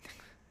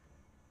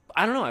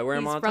 I don't know. I wear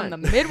them all the He's time.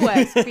 from the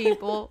Midwest,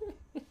 people.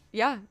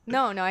 Yeah.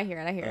 No, I hear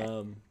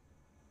it.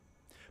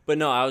 But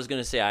no, I was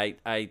going to say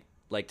I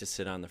like to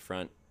sit on the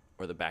front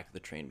or the back of the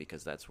train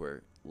because that's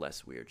where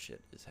less weird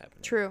shit is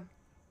happening. True.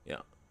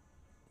 Yeah.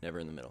 Never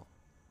in the middle.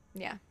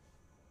 Yeah.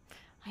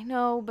 I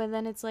know, but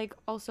then it's like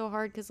also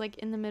hard because like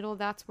in the middle,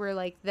 that's where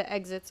like the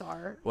exits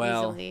are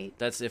Well, easily.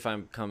 that's if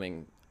I'm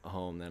coming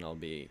home, then I'll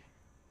be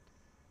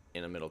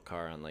in a middle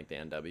car on like the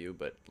NW.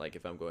 But like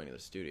if I'm going to the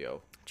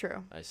studio,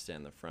 True. I stand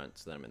in the front,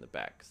 so then I'm in the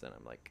back, because then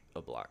I'm like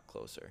a block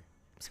closer.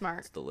 Smart.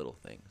 It's the little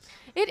things.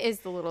 It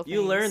is the little things.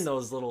 You learn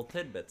those little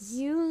tidbits.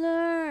 You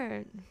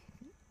learn.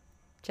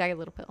 Jagged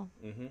Little Pill.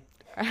 Mm-hmm.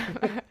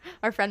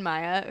 Our friend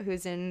Maya,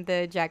 who's in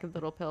the Jagged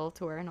Little Pill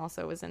tour and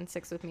also was in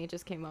Six with Me,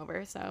 just came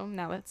over. So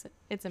now it's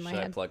in my Should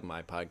I head. plug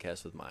my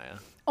podcast with Maya?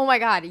 Oh my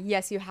God.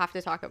 Yes, you have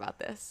to talk about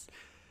this.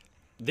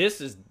 This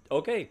is,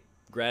 okay,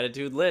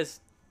 gratitude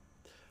list.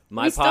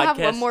 My we podcast. still have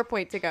one more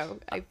point to go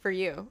for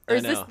you. Or I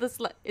is know.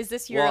 is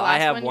this your Well, last I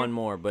have one? one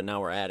more, but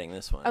now we're adding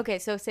this one. Okay,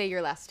 so say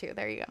your last 2.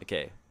 There you go.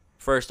 Okay.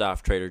 First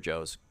off, Trader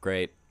Joe's.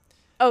 Great.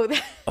 Oh,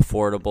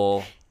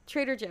 Affordable.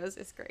 Trader Joe's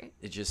is great.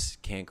 It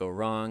just can't go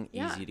wrong.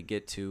 Yeah. Easy to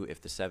get to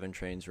if the 7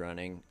 train's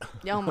running.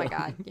 Oh my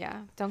God.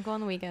 Yeah. Don't go on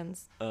the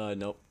weekends.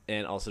 Nope.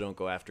 And also don't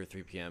go after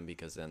 3 p.m.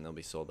 because then they'll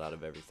be sold out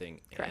of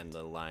everything. Correct. And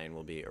the line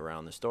will be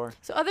around the store.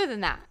 So other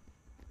than that,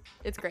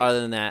 it's great.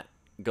 Other than that,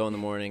 go in the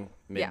morning,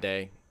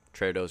 midday.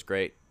 Trader Joe's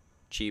great.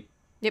 Cheap.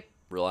 Yep.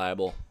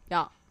 Reliable.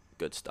 Yeah.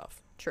 Good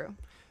stuff. True.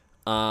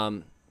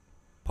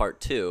 Part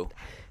 2.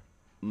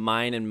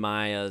 Mine and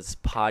Maya's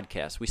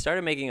podcast. We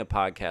started making a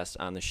podcast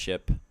on the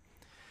ship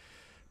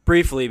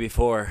briefly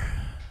before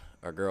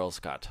our girls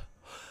got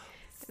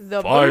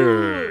The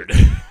fired.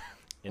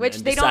 Which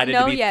And they don't decided to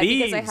know be yet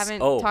because I thieves.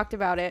 haven't Oh, talked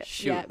about it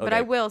shoot. yet. But Okay.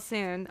 I will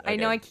soon. I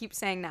know Okay. I keep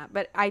saying that,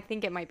 but I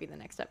think it might be the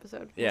next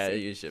episode. We'll yeah, see.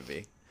 you should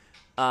be.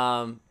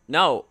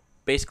 No,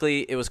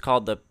 basically it was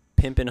called the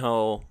Pimpin'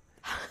 Hoe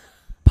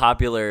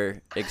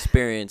Popular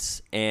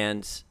Experience,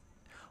 and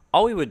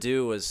all we would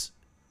do was,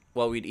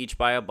 well, we'd each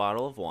buy a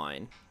bottle of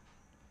wine,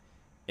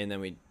 and then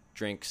we'd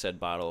drink said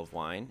bottle of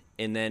wine,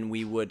 and then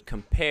we would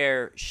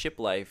compare ship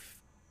life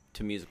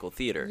to musical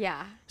theater.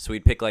 Yeah. So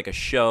we'd pick like a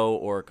show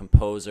or a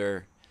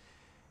composer,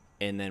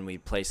 and then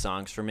we'd play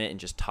songs from it and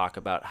just talk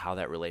about how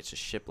that relates to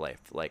ship life,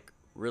 like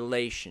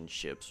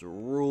relationships,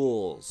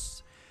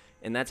 rules.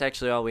 And that's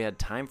actually all we had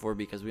time for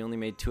because we only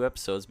made 2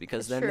 episodes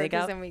because That's then they true,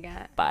 'cause got then we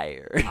got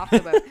fired. off the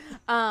boat.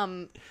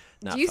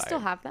 Not Do you still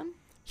fired. have them?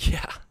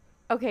 Yeah,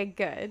 Okay,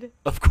 good.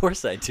 of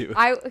course I do.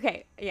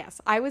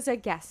 Yes, I was a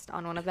guest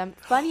on one of them.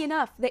 Funny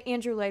enough, the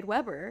Andrew Lloyd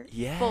Webber. Full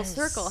Yes.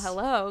 circle.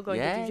 Hello, going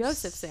to do Yes.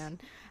 Joseph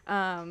soon.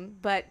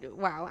 But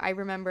wow, I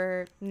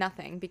remember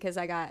nothing because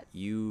I got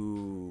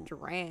You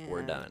drank.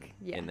 were done.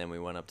 Yeah. And then we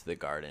went up to the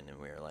garden and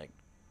we were like,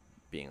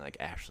 being like,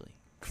 Ashley.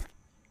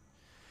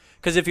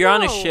 Because if you're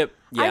on a No, ship,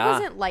 I yeah.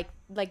 wasn't like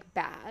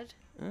bad.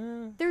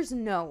 There's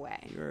no way.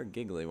 You're a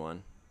giggly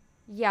one.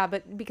 Yeah,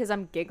 but because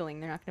I'm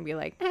giggling, they're not gonna be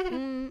like.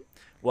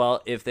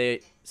 Well, if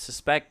they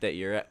suspect that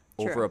you're at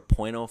True. over a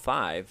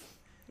 .05,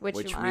 which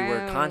we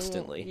were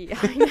constantly. Yeah,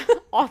 I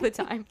know, all the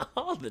time.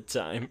 all the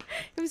time.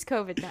 It was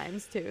COVID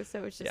times too,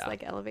 so it's just Yeah.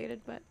 like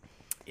elevated. But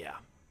Yeah.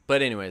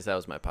 But anyways, that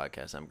was my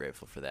podcast. I'm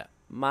grateful for that.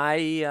 We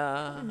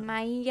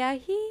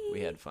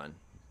had fun.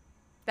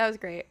 That was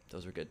great.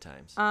 Those were good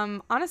times.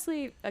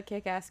 Honestly, a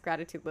kick-ass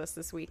gratitude list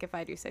this week, if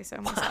I do say so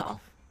myself.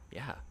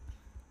 Yeah.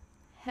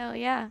 Hell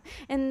yeah.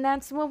 And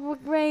that's what we're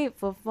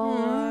grateful for.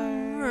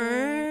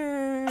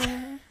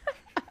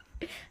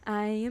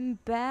 I am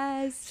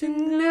best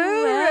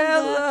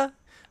Cinderella.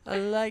 I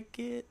like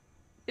it.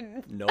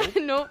 Nope.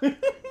 Nope.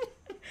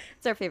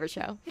 It's our favorite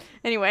show.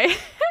 Anyway.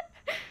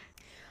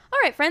 All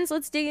right, friends,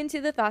 let's dig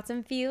into the thoughts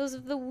and feels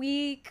of the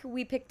week.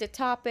 We picked a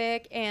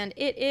topic, and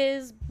it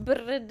is...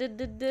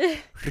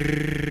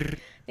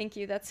 Thank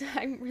you.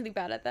 I'm really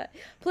bad at that.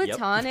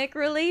 Platonic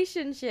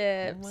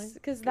relationships,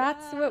 because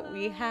that's what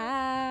we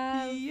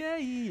have.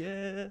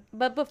 Yeah.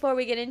 But before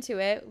we get into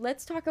it,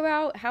 let's talk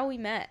about how we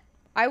met.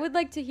 I would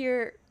like to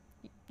hear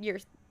your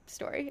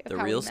story. Of The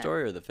how real we met.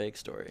 story or the fake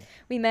story?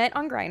 We met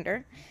on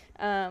Grindr.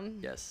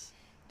 Yes.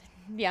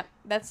 Yeah,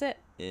 that's it.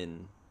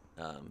 In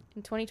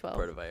 2012.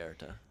 Puerto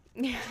Vallarta.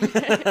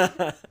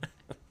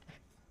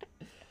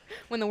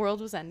 When the world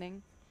was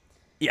ending.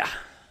 Yeah.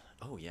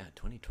 Oh, yeah,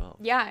 2012.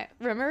 Yeah,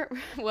 remember?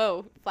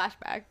 Whoa,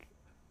 flashback.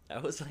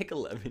 That was like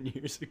 11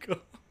 years ago.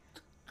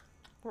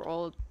 We're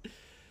old.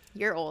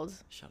 You're old.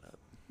 Shut up.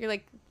 You're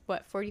like,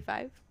 what,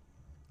 45?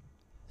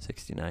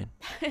 69.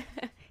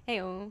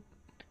 Hey-oh.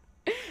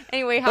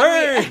 Anyway,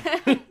 how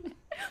we...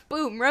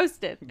 Boom,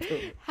 roasted.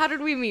 Boom. How did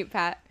we meet,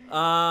 Pat?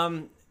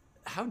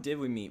 How did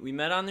we meet? We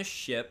met on the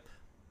ship.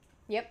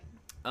 Yep.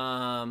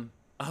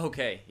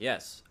 Okay,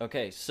 yes.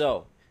 Okay,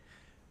 so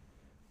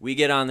we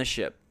get on the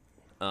ship.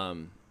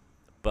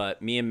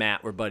 But me and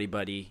Matt were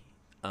buddy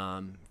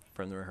from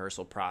the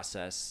rehearsal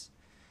process.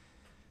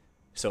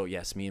 So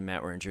yes, me and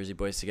Matt were in Jersey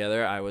Boys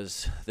together. I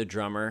was the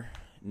drummer.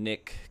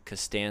 Nick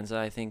Costanza,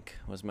 I think,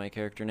 was my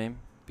character name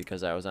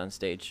because I was on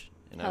stage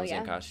and I was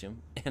in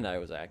costume and I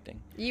was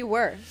acting. You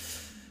were.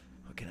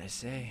 What can I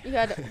say? You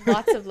had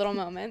lots of little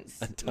moments.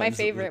 My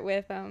favorite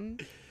with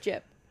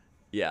Jip.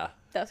 Yeah.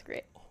 That's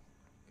great.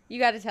 You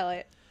got to tell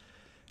it.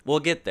 We'll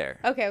get there.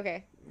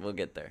 Okay. We'll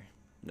get there.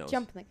 No.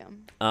 Jump in the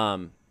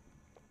gum.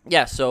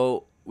 Yeah,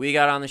 so we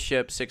got on the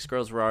ship. 6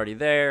 girls were already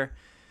there.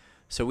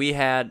 So we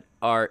had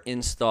our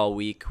install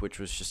week, which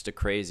was just a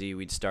crazy.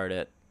 We'd start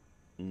at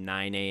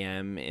 9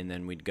 a.m. and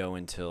then we'd go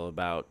until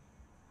about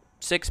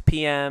 6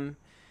 p.m.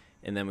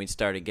 And then we'd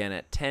start again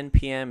at 10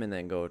 p.m. and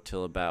then go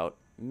till about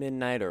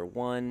midnight or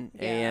 1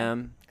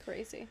 a.m.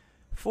 Crazy.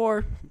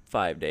 For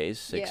 5 days,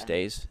 6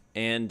 days.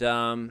 And,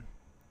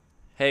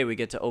 hey, we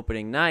get to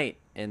opening night.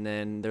 And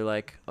then they're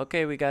like,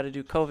 okay, we got to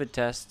do COVID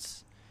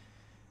tests.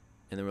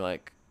 And then we're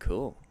like,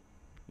 cool.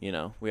 You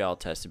know, we all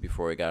tested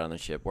before we got on the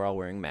ship. We're all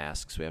wearing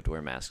masks. We have to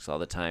wear masks all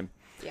the time.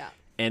 Yeah.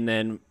 And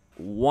then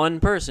one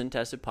person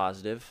tested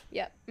positive.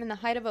 Yep. In the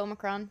height of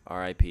Omicron.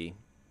 RIP.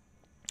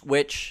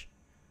 Which,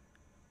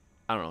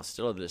 I don't know,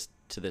 still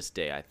to this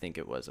day, I think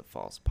it was a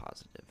false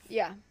positive.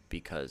 Yeah.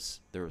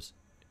 Because there was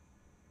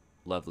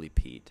lovely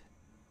Pete.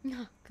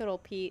 Good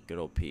old Pete. Good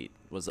old Pete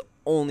was the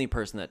only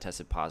person that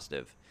tested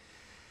positive.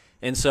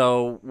 And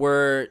so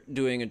we're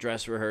doing a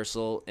dress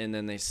rehearsal, and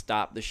then they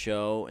stop the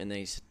show, and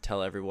they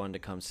tell everyone to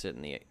come sit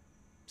in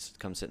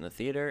the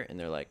theater. And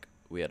they're like,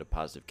 "We had a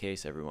positive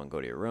case. Everyone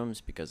go to your rooms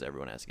because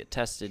everyone has to get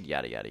tested."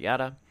 Yada yada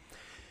yada.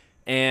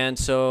 And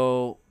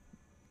so,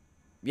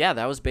 yeah,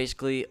 that was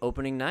basically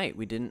opening night.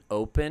 We didn't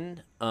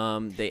open.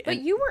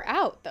 But you were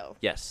out though.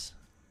 Yes.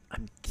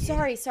 I'm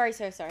kidding. Sorry.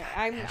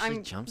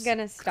 I'm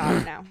gonna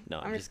stop now. No,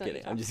 I'm just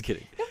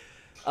kidding.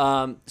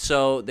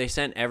 So they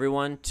sent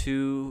everyone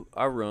to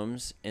our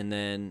rooms, and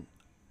then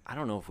I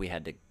don't know if we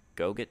had to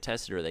go get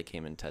tested or they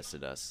came and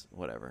tested us,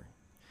 whatever.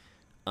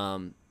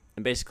 And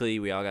basically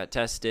we all got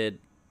tested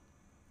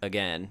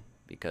again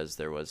because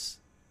there was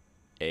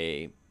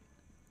a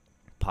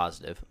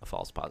false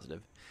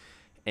positive.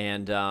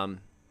 And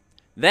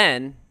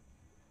then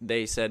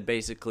they said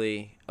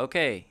basically,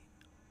 okay,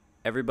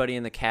 everybody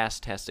in the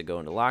cast has to go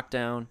into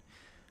lockdown.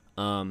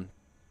 But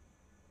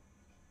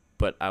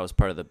I was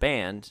part of the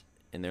band.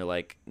 And they're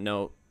like,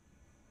 no,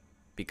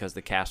 because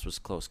the cast was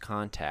close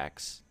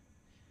contacts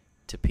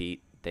to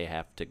Pete, they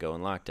have to go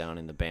in lockdown,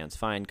 and the band's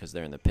fine because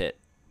they're in the pit.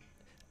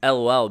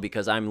 LOL,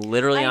 because I'm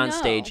literally on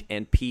stage,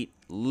 and Pete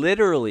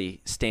literally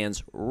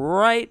stands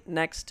right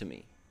next to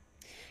me.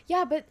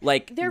 Yeah, but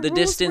like their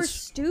rules were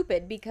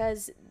stupid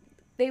because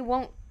they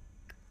won't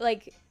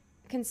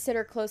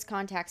consider close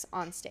contacts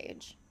on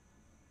stage.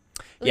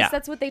 At least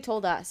that's what they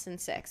told us in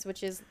 6,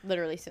 which is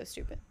literally so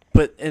stupid.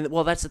 But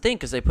that's the thing,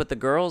 because they put the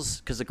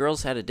girls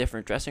had a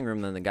different dressing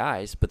room than the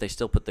guys, but they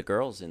still put the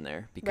girls in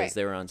there because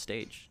they were on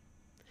stage.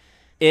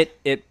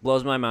 It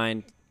blows my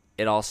mind.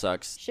 It all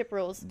sucks. Ship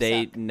rules.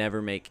 They suck.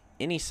 never make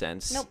any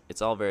sense. Nope.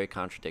 It's all very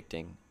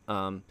contradicting.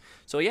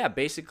 So yeah,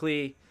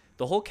 basically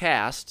the whole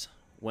cast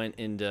went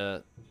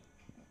into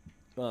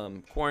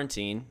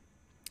quarantine.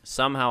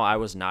 Somehow I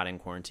was not in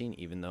quarantine,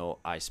 even though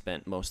I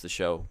spent most of the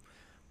show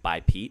by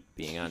Pete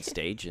being on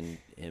stage and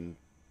him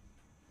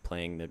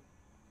playing the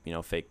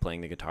fake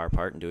playing the guitar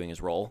part and doing his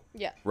role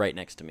right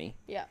next to me.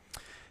 Yeah.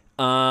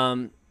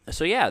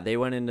 So yeah, they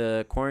went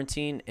into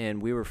quarantine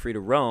and we were free to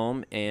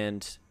roam,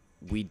 and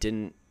we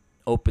didn't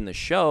open the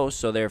show,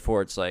 so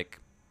therefore it's like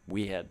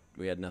we had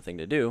nothing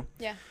to do.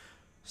 Yeah.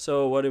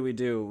 So what did we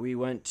do? We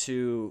went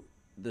to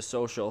the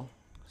social.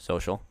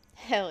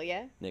 Hell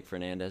yeah. Nick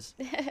Fernandez.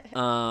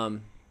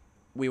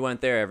 We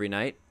went there every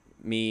night,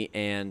 me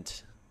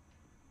and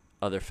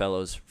other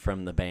fellows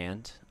from the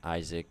band,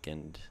 Isaac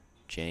and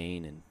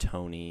Jane and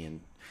Tony,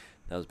 and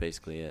that was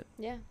basically it.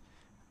 Yeah.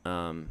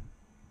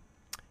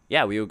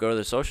 Yeah, we would go to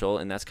the social,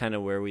 and that's kind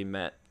of where we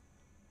met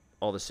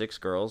all the 6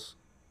 girls,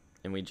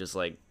 and we just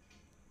like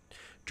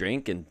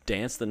drink and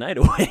dance the night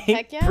away.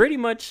 Heck yeah. Pretty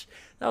much,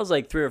 that was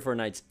like 3 or 4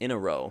 nights in a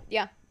row.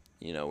 Yeah.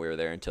 You know, we were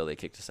there until they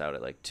kicked us out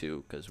at like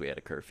 2 because we had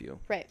a curfew.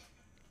 Right.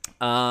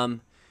 And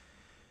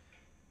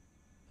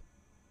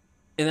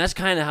that's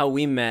kind of how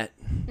we met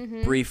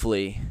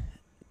briefly.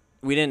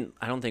 I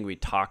don't think we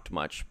talked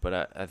much,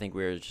 but I think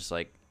we were just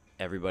like,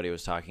 everybody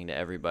was talking to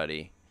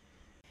everybody.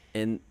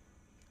 And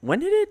when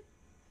did it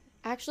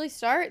actually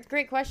start?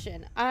 Great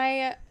question.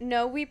 I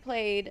know we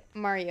played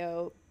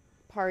Mario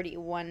Party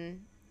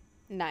one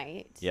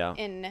night. Yeah.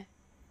 In,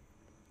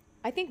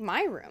 I think,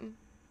 my room.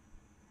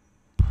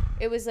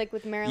 It was like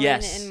with Marilyn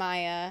Yes. and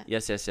Maya.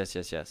 Yes.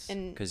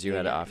 Because you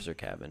had an officer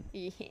cabin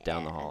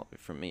down the hall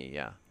from me.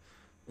 Yeah.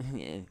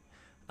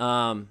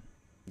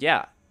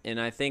 Yeah. And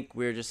I think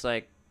we were just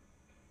like,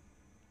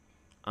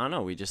 I don't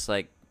know. We just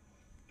like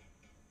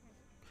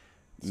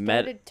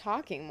started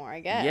talking more,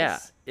 I guess. Yeah.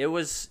 It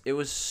was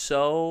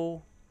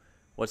so,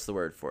 what's the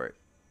word for it?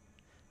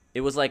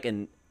 It was like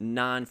a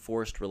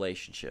non-forced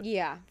relationship.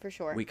 Yeah, for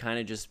sure. We kind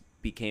of just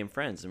became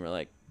friends, and we're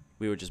like,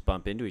 we would just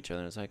bump into each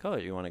other, and it's like, oh,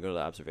 you want to go to the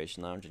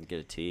observation lounge and get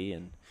a tea?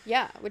 And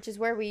yeah, which is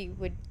where we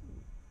would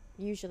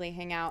usually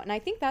hang out. And I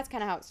think that's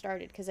kind of how it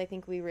started, because I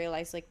think we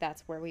realized like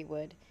that's where we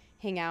would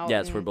hang out.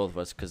 Yeah, it's where both of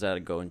us, because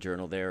I'd go and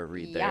journal there or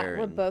read there. Yeah,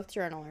 we're both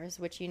journalers,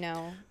 which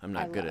I'm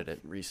not good at it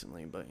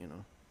recently, but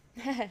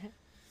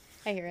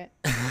I hear it.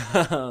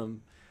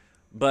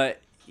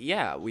 But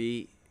yeah,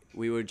 we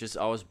would just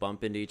always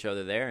bump into each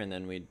other there, and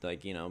then we'd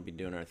like, be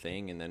doing our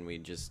thing, and then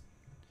we'd just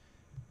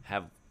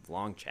have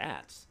long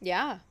chats.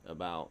 Yeah.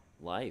 About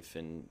life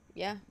and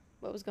yeah,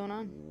 what was going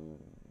on?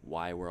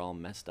 Why we're all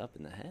messed up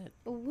in the head.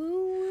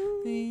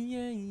 Woo.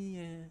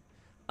 Yeah.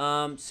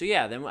 So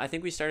yeah, then I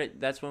think we started.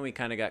 That's when we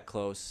kind of got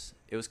close.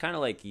 It was kind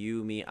of like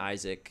you, me,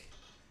 Isaac,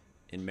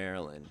 and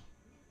Marilyn.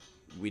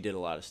 We did a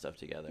lot of stuff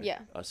together. Yeah.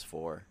 Us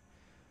 4.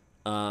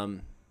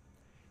 And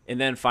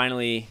then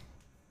finally,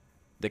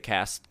 the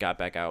cast got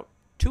back out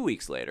 2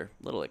 weeks later.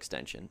 Little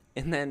extension,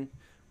 and then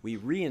we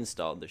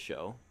reinstalled the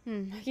show.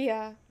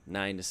 Yeah.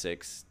 9 to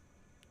 6,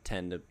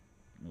 10 to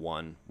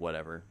 1,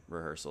 whatever,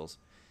 rehearsals.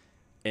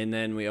 And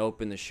then we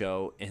opened the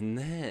show, and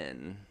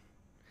then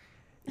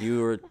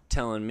you were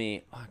telling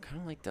me, oh, I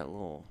kind of like that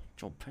little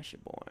Joel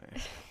Pesci boy.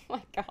 Oh,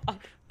 my God.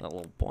 That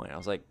little boy. I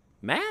was like,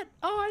 Matt?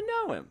 Oh, I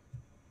know him.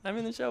 I'm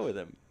in the show with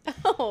him.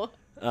 Oh.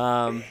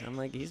 I'm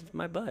like, he's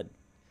my bud.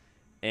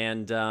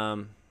 And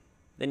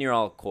then you're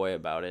all coy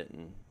about it,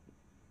 and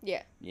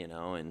yeah.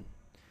 And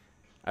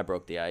I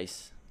broke the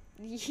ice.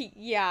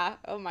 Yeah.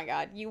 Oh, my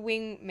God. You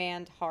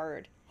wingmanned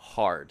hard.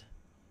 Hard.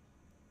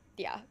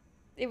 Yeah.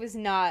 It was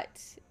not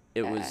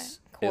coy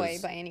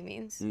was, by any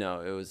means.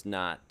 No, it was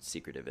not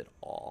secretive at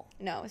all.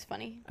 No, it was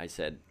funny. I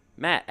said,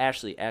 Matt,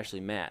 Ashley,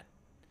 Matt.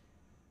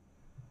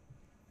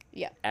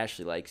 Yeah.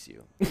 Ashley likes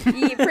you.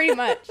 Yeah, pretty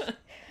much.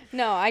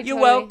 No, You're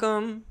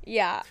welcome.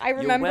 Yeah. I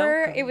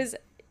remember it was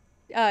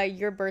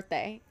your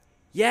birthday.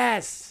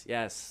 Yes.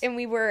 And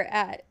we were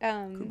at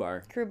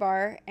Crew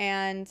Bar,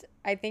 and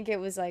I think it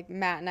was like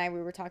Matt and I,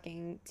 we were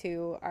talking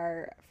to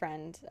our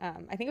friend,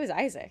 I think it was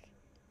Isaac.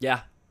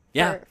 Yeah.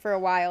 For a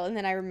while, and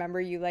then I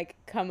remember you like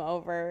come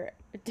over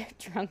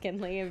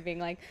drunkenly and being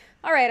like,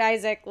 all right,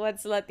 Isaac,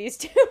 let's let these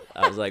two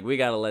I was like, we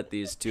gotta let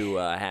these two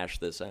hash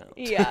this out.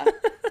 Yeah.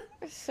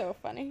 So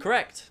funny.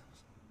 Correct.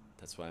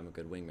 That's why I'm a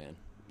good wingman.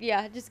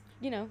 Yeah, just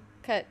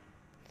cut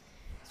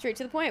straight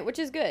to the point, which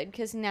is good,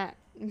 because Matt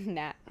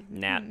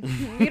Matt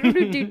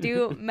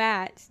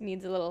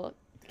needs a little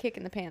kick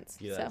in the pants.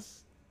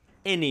 Yes.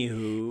 So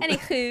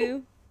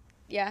Anywho.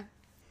 Yeah.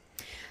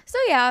 So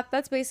yeah,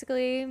 that's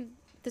basically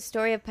the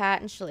story of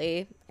Pat and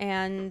Shlee.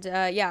 And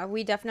yeah,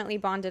 we definitely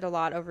bonded a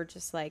lot over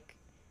just like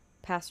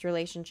past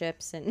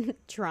relationships and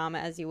trauma,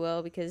 as you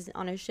will, because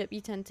on a ship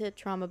you tend to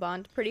trauma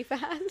bond pretty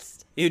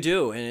fast. You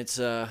do, and it's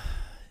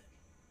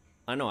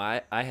I know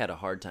I had a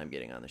hard time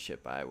getting on the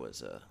ship. I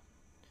was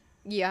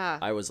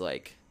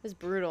like, it was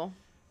brutal,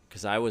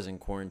 because I was in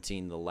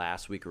quarantine the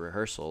last week of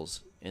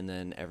rehearsals, and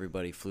then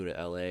everybody flew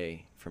to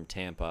LA from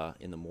Tampa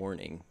in the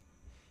morning,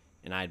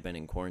 and I'd been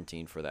in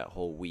quarantine for that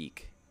whole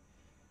week.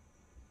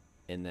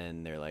 And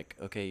then they're like,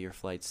 okay, your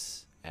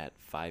flight's at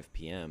 5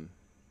 p.m.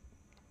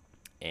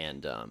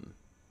 And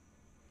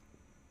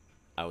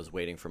I was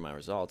waiting for my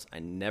results. I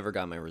never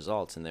got my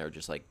results, and they were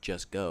just like,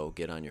 just go,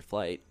 get on your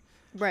flight.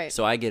 Right.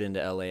 So I get into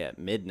LA at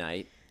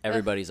midnight.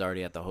 Everybody's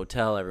already at the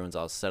hotel. Everyone's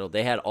all settled.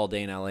 They had all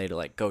day in LA to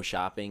like go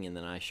shopping, and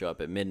then I show up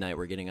at midnight.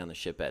 We're getting on the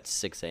ship at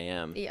 6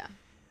 a.m. Yeah.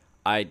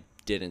 I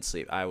didn't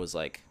sleep. I was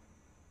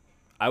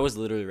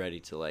literally ready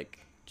to like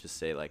just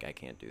say like, I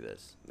can't do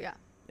this. Yeah.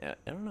 Yeah,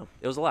 I don't know.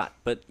 It was a lot,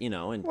 but and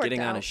Worked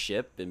getting on out. a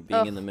ship and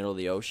being in the middle of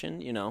the ocean,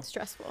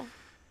 Stressful.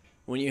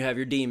 when you have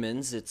your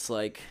demons, it's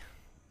like,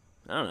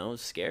 I don't know,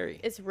 it's scary.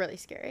 It's really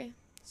scary.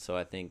 So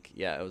I think,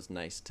 yeah, it was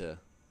nice to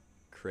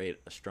create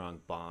a strong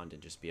bond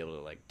and just be able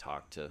to like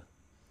talk to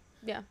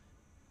Yeah.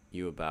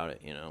 you about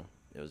it,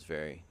 it was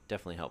very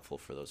definitely helpful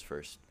for those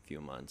first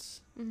few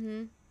months.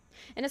 Mm-hmm.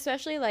 And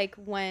especially like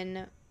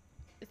when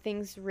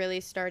things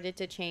really started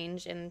to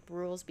change and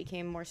rules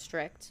became more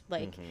strict,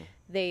 like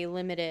they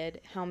limited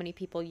how many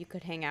people you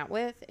could hang out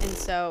with, and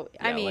so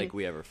I mean, like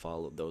we ever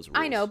followed those rules.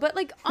 I know, but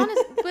like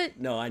honest, but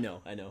no, I know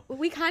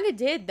we kind of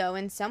did though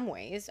in some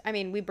ways. I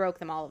mean, we broke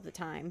them all of the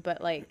time,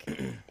 but like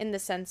in the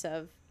sense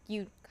of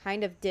you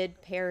kind of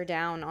did pare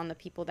down on the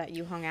people that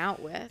you hung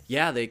out with.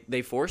 Yeah,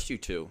 they forced you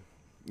to,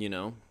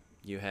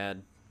 you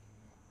had,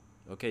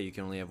 okay, you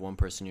can only have one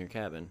person in your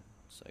cabin.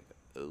 It's like,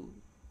 oh.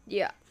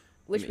 Yeah.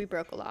 Which we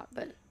broke a lot,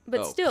 but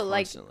still,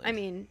 constantly. Like, I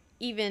mean,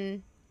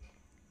 even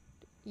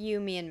you,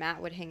 me, and Matt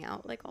would hang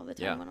out, like, all the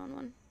time,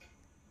 one-on-one.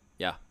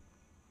 Yeah.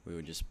 We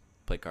would just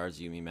play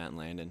cards, you, me, Matt, and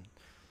Landon.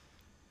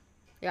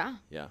 Yeah.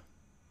 Yeah.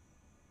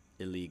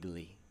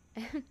 Illegally.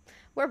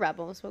 We're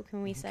rebels, what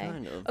can we say?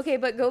 Kind of. Okay,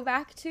 but go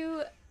back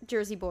to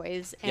Jersey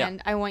Boys,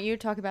 and I want you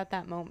to talk about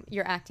that moment,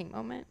 your acting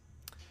moment.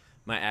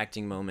 My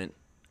acting moment,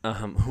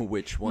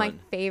 which one? My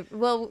favorite,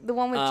 well, the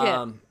one with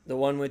Jip. The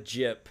one with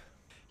Jip.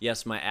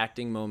 Yes, my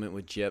acting moment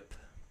with Jip,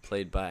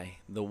 played by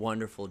the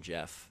wonderful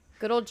Jeff.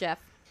 Good old Jeff.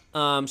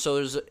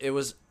 So it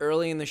was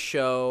early in the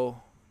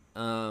show,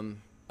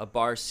 a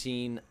bar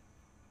scene.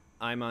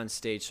 I'm on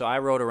stage. So I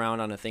rode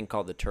around on a thing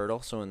called the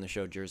Turtle. So in the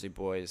show Jersey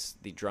Boys,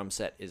 the drum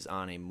set is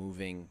on a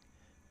moving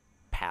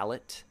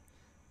pallet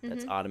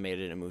that's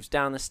automated. It moves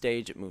down the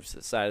stage, it moves to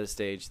the side of the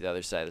stage, the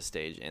other side of the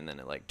stage, and then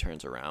it like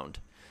turns around.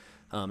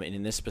 And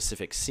in this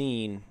specific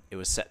scene, it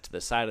was set to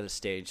the side of the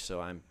stage, so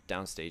I'm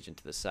downstage and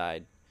to the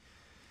side.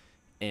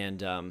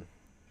 And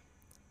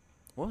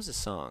what was the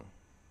song?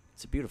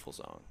 It's a beautiful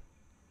song.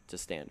 It's a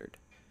standard.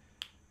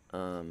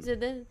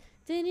 That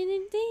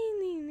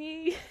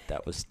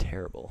was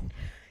terrible.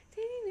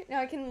 No,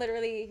 I can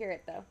literally hear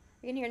it, though.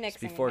 I can hear Nick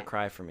singing Before it.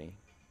 Cry For Me.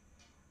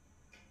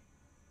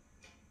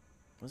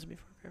 Was it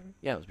Before Cry For Me?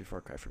 Yeah, it was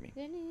Before Cry For Me.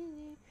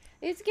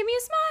 It's Give Me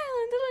a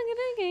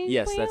Smile.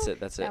 Yes, that's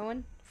it. That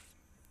one.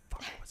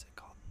 Fuck, what's it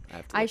called? I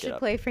have to look I should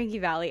play Frankie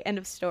Valli. End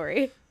of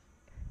story.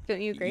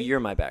 Don't you agree?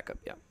 You're my backup,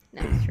 yeah.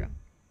 No, it's true.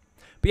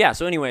 But yeah,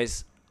 so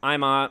anyways,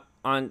 I'm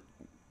on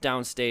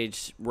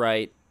downstage,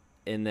 right,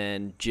 and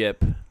then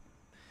Jip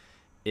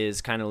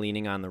is kind of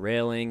leaning on the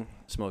railing,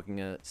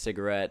 smoking a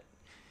cigarette,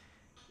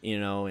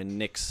 and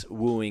Nick's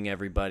wooing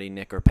everybody.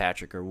 Nick or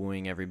Patrick are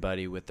wooing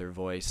everybody with their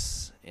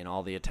voice, and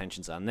all the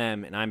attention's on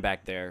them, and I'm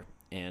back there,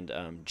 and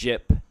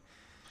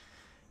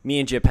me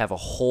and Jip have a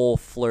whole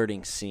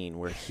flirting scene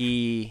where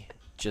he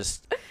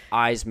just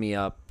eyes me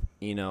up,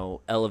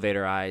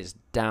 elevator eyes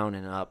down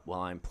and up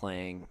while I'm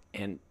playing,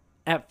 and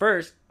at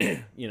first,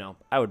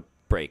 I would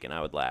break and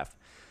I would laugh.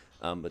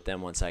 But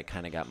then once I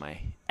kind of got my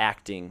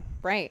acting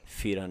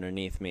feet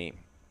underneath me,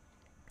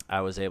 I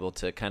was able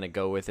to kind of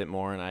go with it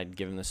more, and I'd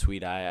give him the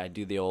sweet eye. I'd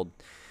do the old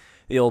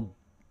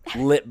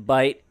lip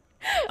bite.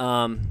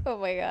 Oh,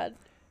 my God.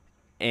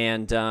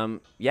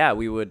 And,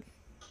 we would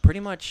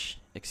pretty much,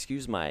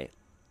 excuse my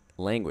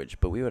language,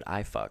 but we would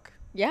eye fuck.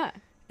 Yeah.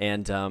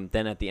 And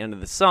then at the end of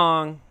the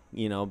song,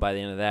 by the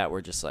end of that, we're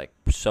just, like,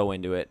 so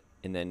into it.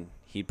 And then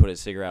he'd put his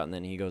cigarette out, and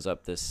then he goes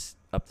up the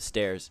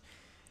stairs,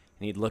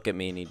 and he'd look at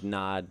me, and he'd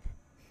nod,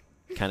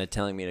 kind of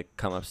telling me to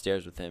come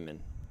upstairs with him, and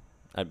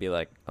I'd be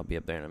like, I'll be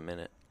up there in a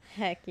minute.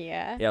 Heck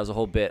yeah. Yeah, it was a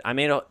whole bit. I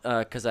made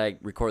because I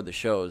record the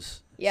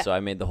shows, so I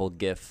made the whole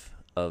GIF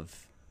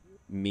of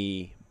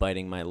me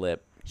biting my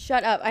lip.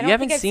 Shut up. I don't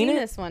think I've seen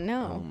this one,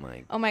 no.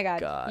 Oh my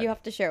God. You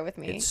have to share it with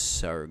me. It's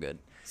so good.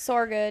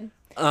 So good.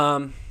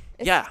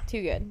 It's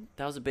too good.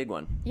 That was a big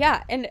one.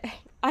 Yeah, and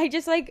I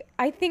just,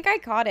 I think I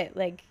caught it,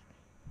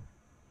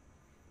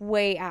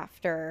 way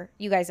after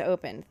you guys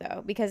opened,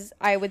 though, because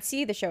I would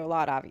see the show a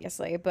lot,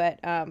 obviously, but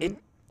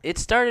it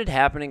started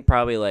happening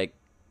probably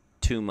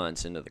 2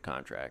 months into the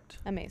contract.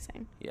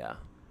 Amazing. Yeah.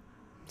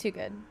 Too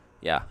good.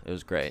 Yeah, it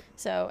was great.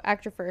 So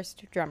actor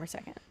first, drummer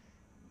second.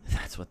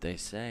 That's what they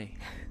say.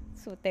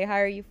 That's what they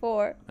hire you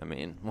for. I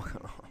mean,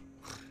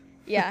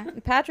 yeah,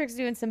 Patrick's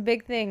doing some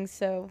big things,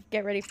 so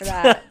get ready for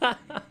that.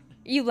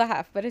 You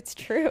laugh, but it's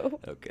true.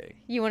 Okay.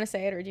 You want to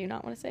say it, or do you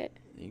not want to say it?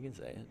 You can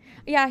say it.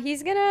 Yeah,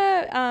 he's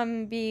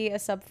gonna be a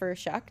sub for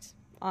Shucked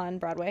on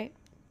Broadway.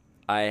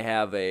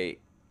 I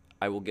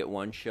will get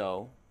one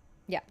show.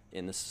 Yeah.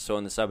 In the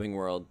subbing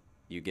world,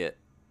 you get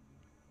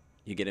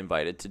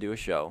invited to do a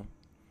show,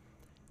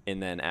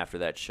 and then after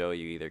that show,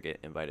 you either get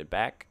invited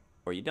back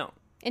or you don't.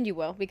 And you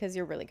will, because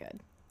you're really good.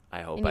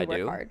 I hope I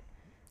do. Work hard.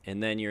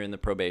 And then you're in the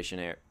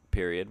probation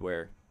period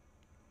where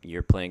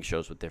you're playing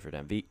shows with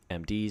different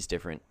MDs,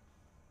 different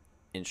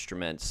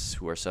instruments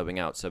who are subbing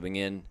out, subbing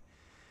in,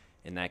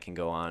 and that can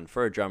go on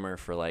for a drummer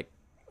for I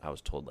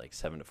was told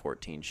 7 to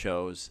 14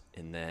 shows,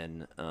 and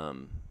then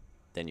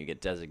you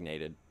get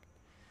designated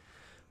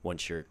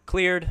once you're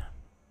cleared,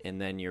 and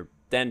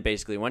then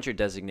basically once you're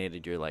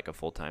designated, you're a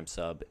full-time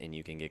sub, and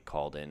you can get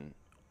called in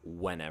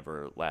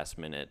whenever, last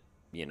minute,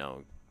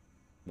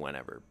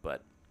 whenever.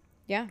 But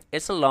yeah,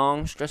 it's a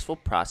long, stressful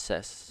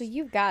process. But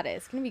you've got it.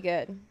 It's gonna be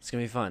good. It's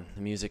gonna be fun.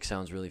 The music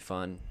sounds really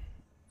fun,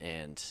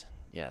 and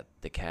yeah,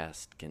 the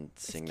cast can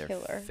sing their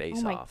killer. face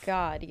Oh my off.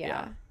 God,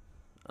 yeah.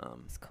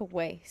 Um, It's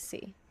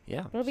crazy.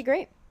 yeah. It'll be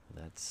great.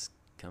 That's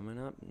coming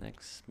up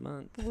next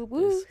month. Woo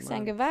woo. This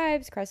Send month. good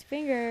vibes. Cross your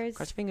fingers.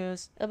 Cross your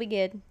fingers. It'll be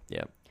good.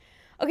 Yeah.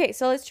 Okay,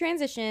 so let's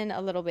transition a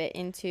little bit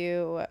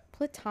into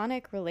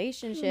platonic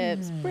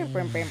relationships. That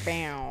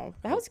was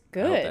I hope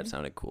good. that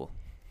sounded cool.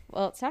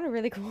 Well, it sounded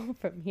really cool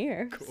from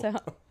here. Cool. So,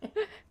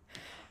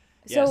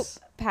 Yes.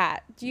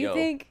 Pat, do you Yo.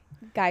 think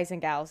guys and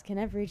gals can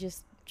ever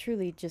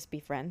truly just be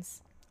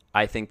friends?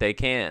 I think they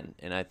can,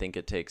 and I think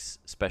it takes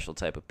special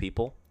type of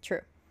people.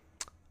 True.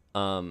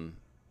 Um,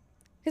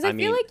 Because I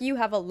feel mean, like you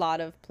have a lot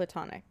of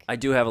platonic. I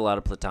do have a lot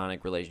of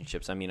platonic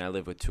relationships. I mean, I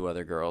live with 2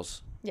 other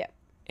girls. Yeah.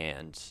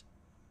 And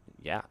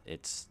yeah,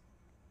 it's,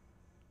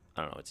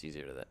 I don't know, it's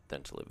easier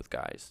than to live with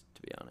guys,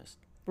 to be honest.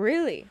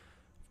 Really?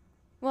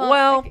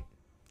 Well,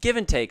 give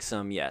and take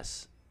some,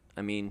 yes.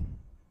 I mean,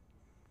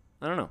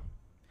 I don't know.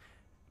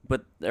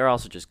 But they're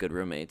also just good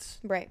roommates.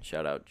 Right.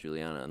 Shout out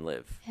Juliana and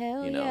Liv.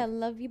 Hell yeah,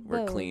 love you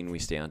We're both. clean. We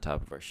stay on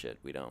top of our shit.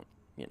 We don't,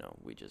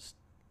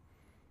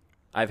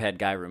 I've had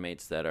guy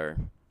roommates that are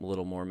a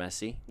little more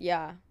messy.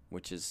 Yeah.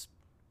 Which is,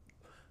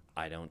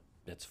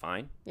 it's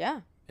fine.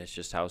 Yeah. It's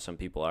just how some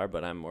people are,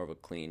 but I'm more of a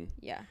clean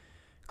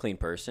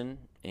person.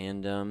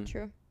 And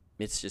True.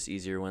 it's just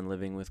easier when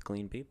living with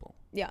clean people.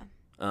 Yeah.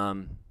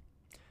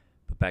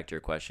 But back to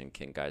your question,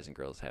 can guys and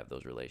girls have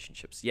those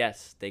relationships?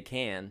 Yes, they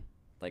can.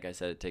 Like I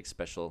said, it takes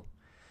special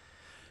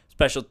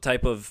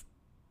type of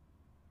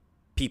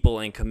people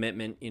and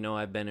commitment.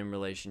 I've been in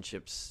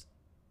relationships,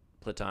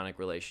 platonic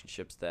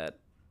relationships that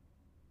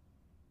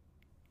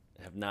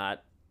have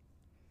not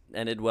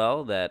ended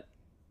well, that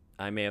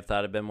I may have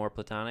thought had been more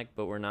platonic,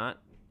 but were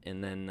not.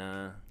 And then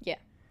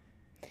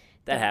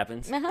that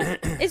happens.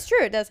 It's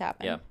true. It does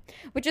happen. Yeah.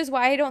 Which is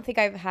why I don't think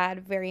I've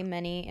had very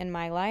many in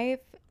my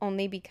life,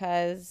 only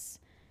because,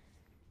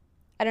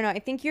 I don't know, I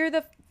think you're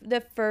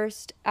the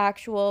first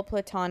actual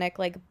platonic,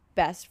 like,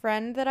 best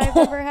friend that I've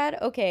ever had.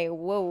 Okay,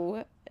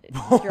 whoa.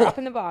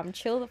 Dropping the bomb.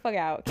 Chill the fuck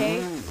out,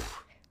 okay?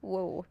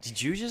 Whoa.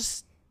 Did you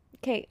just...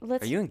 Okay,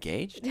 let's... Are you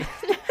engaged?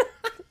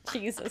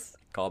 Jesus.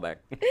 Call back.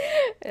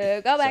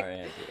 Go back.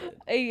 Sorry, I did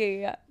it.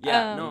 Yeah.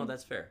 Yeah, no,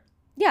 that's fair.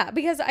 Yeah,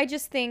 because I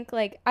just think,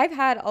 like, I've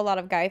had a lot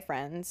of guy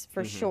friends,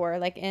 for sure.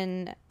 Like,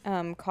 in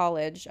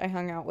college, I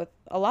hung out with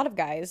a lot of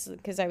guys,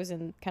 because I was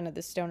in kind of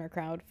the stoner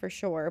crowd, for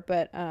sure.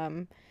 But,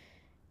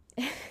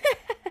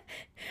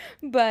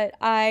 but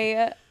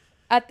I,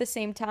 at the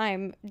same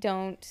time,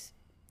 don't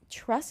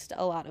trust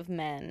a lot of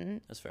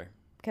men. That's fair.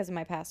 Because of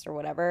my past or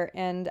whatever.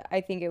 And I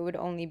think it would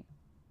only...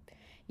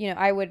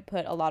 I would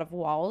put a lot of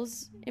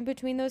walls in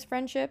between those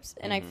friendships.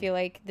 And I feel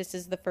like this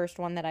is the first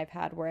one that I've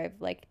had where I've,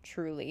 like,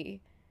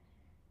 truly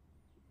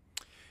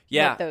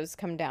let those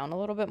come down a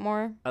little bit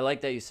more. I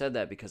like that you said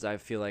that, because I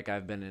feel like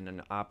I've been in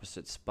an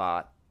opposite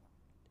spot,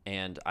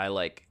 and I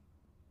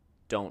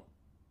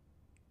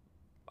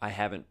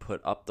haven't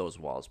put up those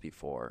walls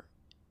before.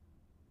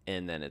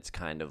 And then it's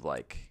kind of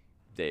like,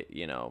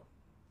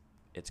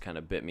 it's kind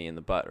of bit me in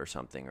the butt or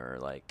something, or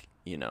like,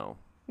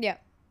 Yeah.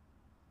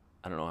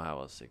 I don't know how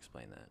else to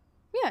explain that.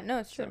 Yeah, no,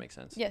 it's true. Does that make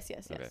sense? Yes.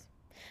 Okay.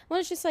 Well,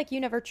 it's just like you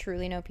never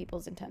truly know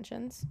people's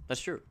intentions. That's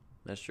true.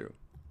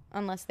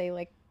 Unless they,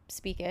 like,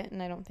 speak it,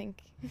 and I don't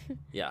think...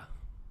 Yeah.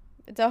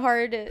 It's a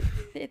hard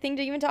thing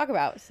to even talk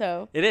about,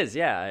 so... It is,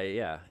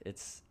 yeah.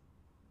 It's,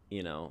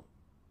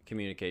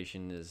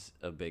 communication is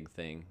a big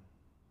thing,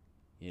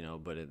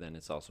 but then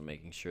it's also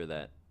making sure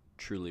that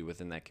truly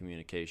within that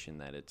communication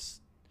that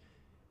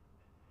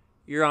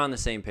you're on the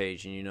same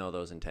page and you know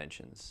those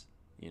intentions,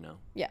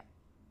 Yeah.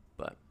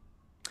 But,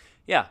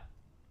 yeah,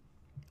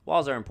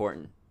 walls are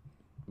important,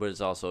 but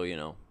it's also,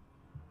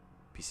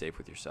 be safe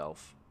with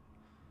yourself.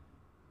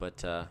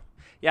 But,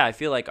 yeah, I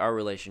feel like our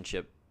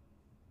relationship,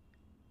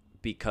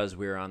 because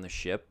we were on the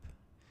ship,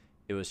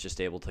 it was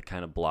just able to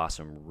kind of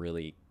blossom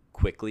really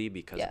quickly,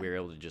 because we were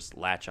able to just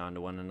latch on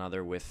to one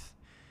another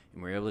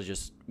and we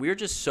were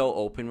just so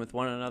open with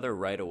one another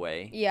right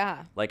away.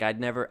 Yeah. Like I've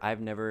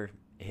never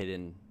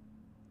hidden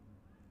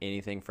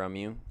anything from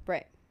you.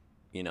 Right.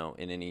 In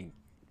any,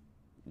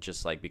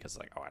 just like, because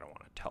like, oh, I don't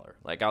want to tell her.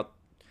 Like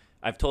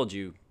I've told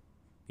you,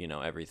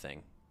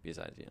 everything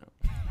besides,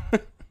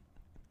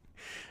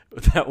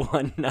 that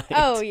one night.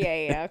 Oh,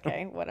 yeah,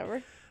 okay,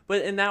 whatever.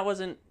 And that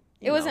wasn't...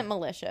 It wasn't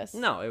malicious.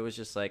 No, it was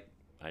just like,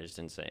 I just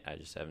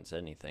haven't said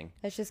anything.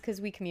 That's just because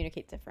we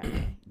communicate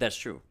differently. That's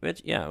true.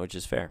 Which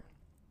is fair.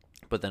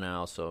 But then I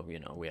also,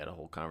 we had a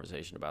whole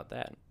conversation about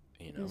that.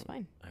 It was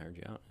fine. I heard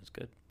you out. It's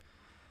good.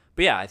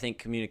 But yeah, I think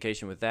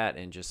communication with that,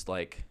 and just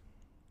like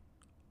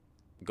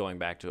going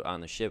back to on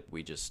the ship, it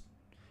was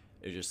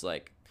just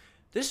like,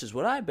 this is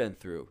what I've been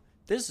through.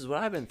 This is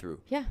what I've been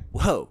through. Yeah.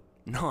 Whoa.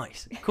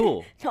 Nice.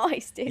 Cool.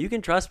 Nice, dude. You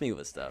can trust me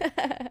with stuff.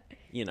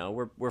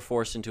 We're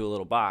forced into a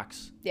little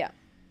box. Yeah.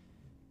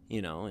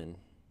 And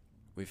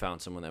we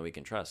found someone that we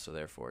can trust, so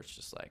therefore it's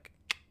just like,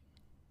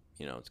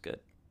 it's good.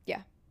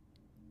 Yeah.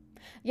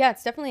 Yeah,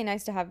 it's definitely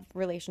nice to have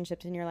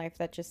relationships in your life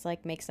that just,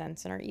 like, make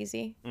sense and are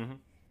easy. Mm-hmm.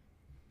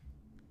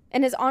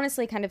 And has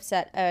honestly kind of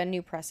set a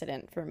new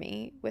precedent for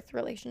me with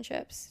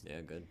relationships.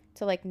 Yeah, good.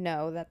 To, like,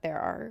 know that there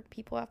are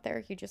people out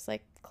there you just,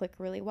 like, click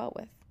really well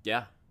with.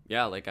 Yeah.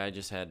 Yeah, like I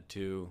just had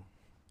to,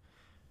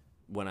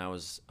 when I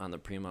was on the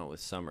Primo with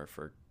Summer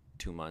for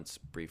 2 months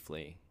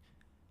briefly,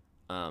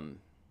 I'm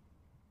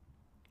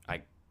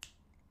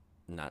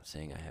not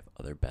saying I have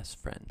other best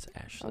friends,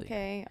 Ashley.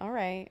 Okay, all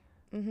right.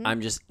 Mm-hmm.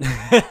 I'm just,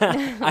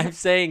 I'm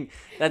saying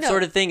that No.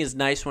 sort of thing is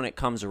nice when it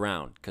comes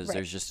around because Right.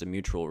 there's just a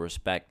mutual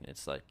respect. And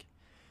it's like,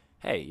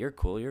 hey, you're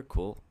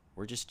cool.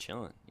 We're just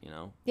chilling, you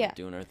know? Yeah. We're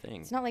doing our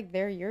thing. It's not like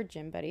they're your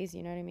gym buddies,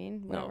 you know what I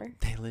mean? Whatever. No,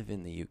 they live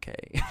in the UK.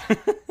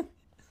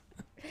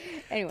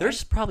 Anyway. They're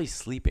probably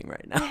sleeping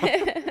right now.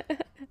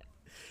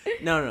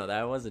 No,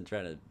 that wasn't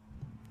trying to,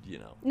 you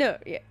know, No,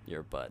 yeah.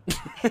 your butt.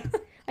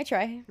 I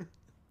try.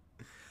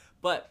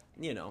 But,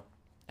 you know,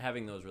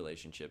 having those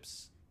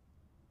relationships,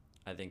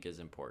 I think, is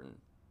important.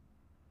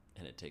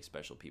 And it takes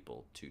special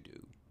people to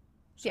do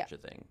such a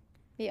thing.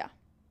 Yeah.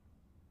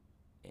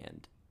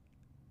 And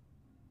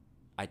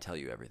I tell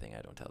you everything.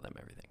 I don't tell them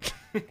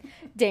everything.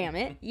 Damn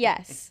it.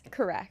 Yes.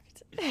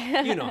 Correct.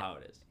 You know how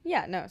it is.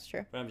 Yeah, no, it's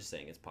true. But I'm just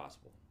saying it's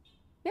possible.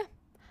 Yeah,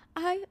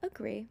 I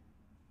agree.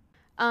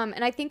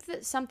 And I think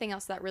that something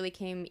else that really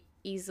came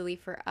easily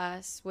for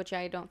us, which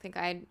I don't think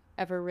I'd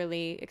ever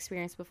really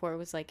experienced before,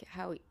 was like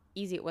how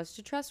easy it was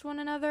to trust one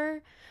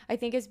another. I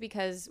think it's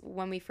because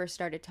when we first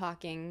started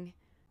talking,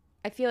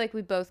 I feel like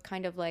we both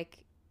kind of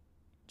like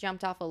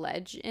jumped off a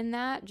ledge in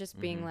that, just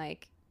being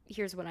like,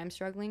 here's what I'm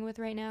struggling with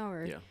right now,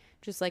 or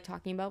just like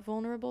talking about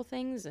vulnerable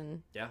things.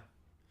 And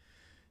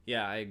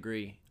yeah, I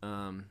agree.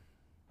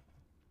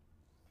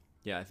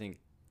 Yeah, I think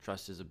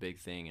trust is a big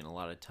thing, and a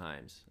lot of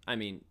times, I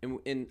mean,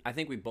 and I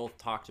think we both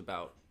talked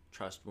about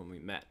trust when we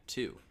met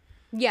too.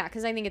 Yeah,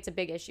 because I think it's a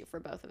big issue for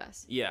both of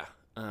us. Yeah.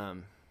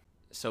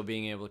 So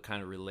being able to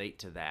kind of relate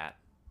to that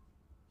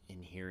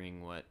and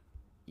hearing what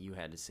you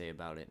had to say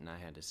about it and I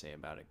had to say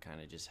about it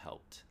kind of just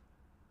helped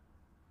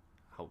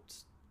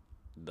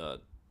the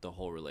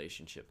whole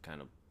relationship kind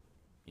of,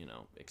 you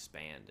know,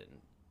 expand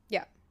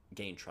and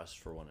gain trust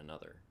for one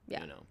another.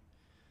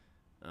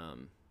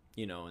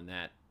 You know, and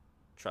that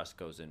trust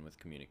goes in with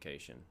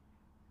communication.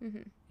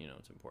 You know,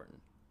 it's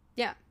important.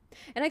 Yeah.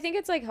 And I think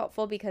it's like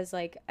helpful because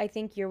like I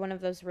think you're one of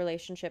those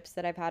relationships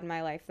that I've had in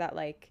my life that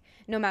like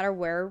no matter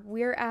where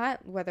we're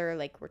at, whether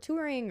like we're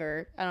touring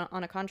or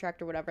on a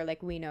contract or whatever,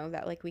 like we know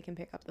that like we can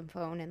pick up the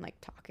phone and like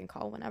talk and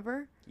call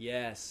whenever.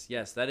 Yes,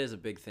 that is a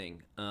big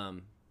thing.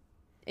 And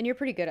you're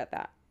pretty good at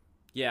that.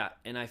 Yeah,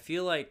 and I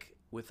feel like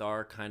with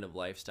our kind of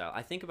lifestyle,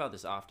 I think about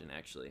this often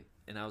actually,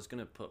 and I was going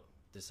to put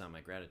this on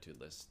my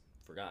gratitude list.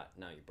 Forgot.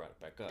 Now you brought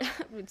it back up.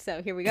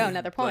 So here we go,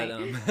 another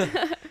point.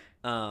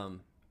 But,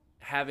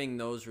 having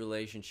those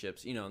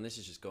relationships, you know, and this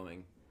is just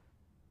going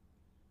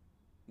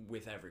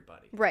with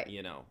everybody, right?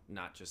 You know,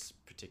 not just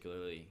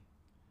particularly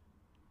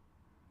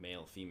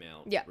male,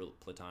 female,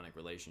 platonic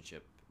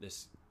relationship.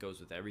 This goes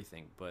with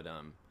everything, but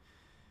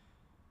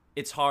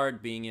it's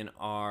hard being in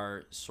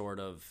our sort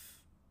of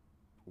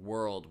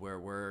world where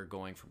we're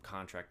going from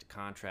contract to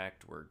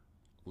contract. We're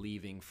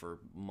leaving for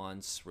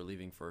months. We're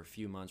leaving for a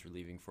few months. We're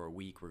leaving for a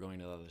week. We're going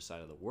to the other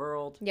side of the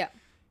world. Yeah.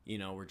 You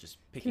know, we're just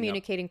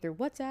communicating through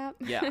WhatsApp.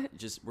 Yeah,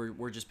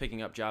 we're just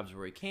picking up jobs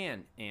where we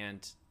can,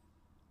 and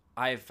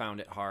I have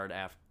found it hard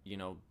after, you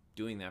know,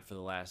 doing that for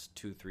the last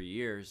 2-3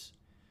 years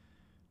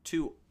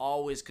to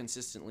always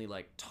consistently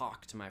like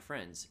talk to my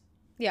friends.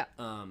 Yeah.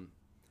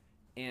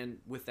 And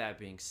with that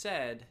being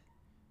said,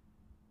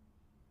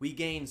 we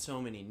gain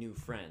so many new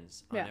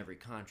friends on every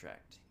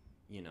contract,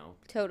 you know.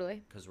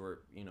 Totally. Because we're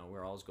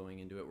always going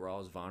into it. We're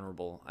always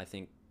vulnerable. I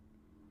think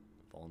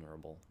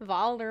vulnerable.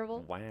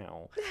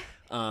 Wow.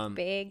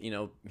 Big. You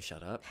know,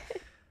 shut up.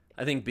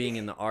 I think being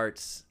in the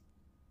arts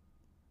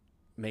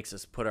makes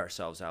us put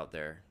ourselves out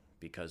there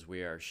because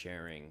we are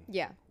sharing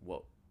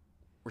we're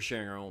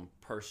sharing our own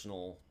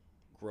personal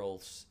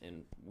growths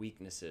and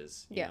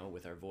weaknesses, you know,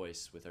 with our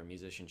voice, with our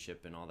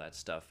musicianship and all that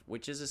stuff,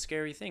 which is a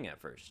scary thing at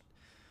first.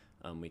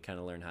 We kind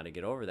of learn how to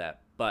get over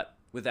that. But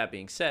with that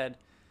being said,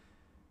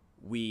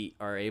 we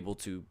are able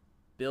to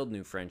build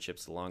new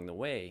friendships along the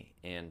way,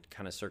 and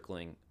kind of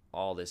circling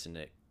all this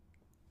into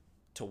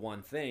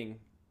one thing,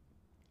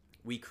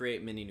 we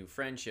create many new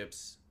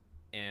friendships,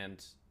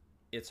 and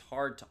it's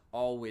hard to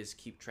always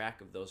keep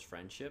track of those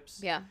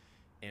friendships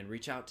and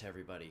reach out to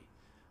everybody.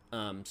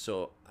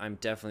 So I'm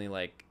definitely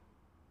like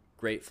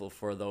grateful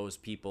for those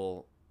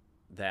people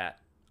that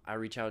I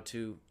reach out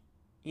to,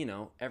 you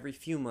know, every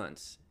few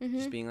months,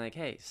 just being like,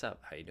 hey,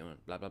 sup, how you doing,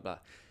 blah blah blah.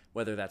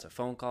 Whether that's a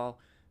phone call,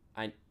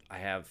 I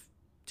have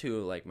two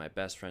of like my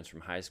best friends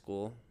from high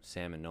school,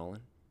 Sam and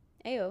Nolan.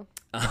 Ayo.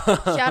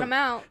 Shout them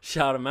out.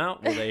 Shout them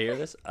out. Will they hear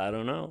this? I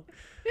don't know.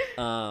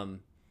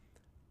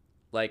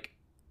 Like,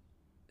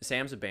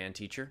 Sam's a band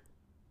teacher.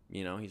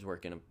 You know, he's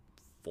working a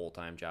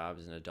full-time job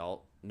as an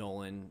adult.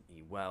 Nolan,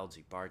 he welds,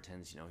 he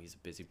bartends. You know, he's a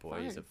busy boy.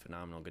 Fun. He's a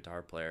phenomenal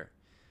guitar player.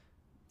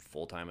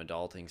 Full-time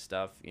adulting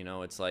stuff. You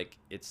know, it's like,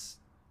 it's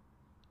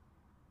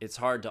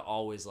hard to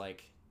always,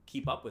 like,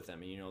 keep up with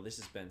them. And, you know, this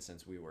has been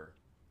since we were,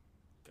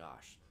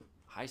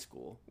 high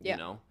school, Yeah. you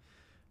know?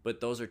 But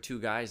those are two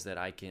guys that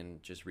I can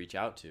just reach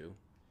out to.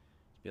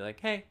 Be like,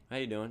 hey, how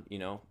you doing? You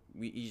know,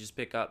 you just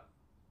pick up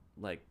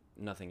like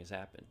nothing has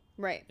happened.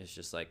 Right. It's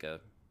just like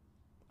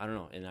I don't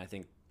know. And I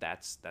think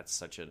that's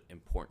such an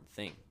important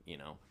thing, you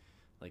know?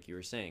 Like you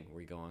were saying,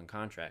 we go on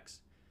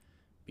contracts.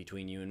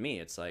 Between you and me,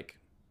 it's like,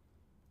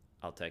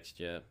 I'll text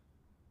you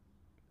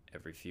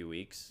every few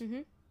weeks,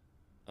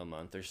 a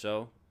month or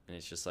so, and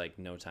it's just like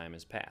no time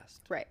has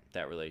passed. Right.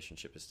 That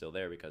relationship is still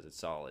there because it's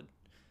solid,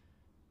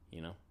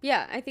 you know?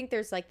 Yeah, I think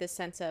there's like this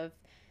sense of,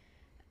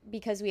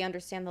 because we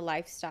understand the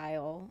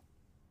lifestyle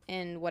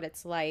and what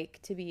it's like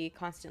to be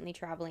constantly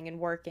traveling and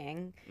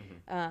working,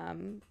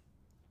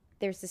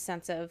 there's this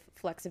sense of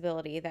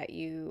flexibility that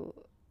you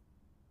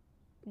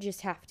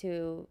just have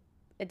to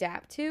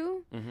adapt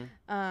to.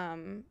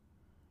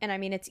 And I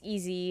mean, it's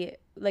easy.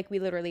 Like, we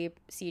literally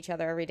see each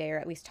other every day, or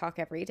at least talk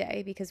every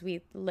day, because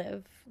we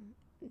live,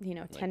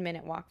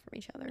 10-minute walk from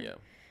each other.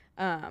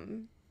 Yeah.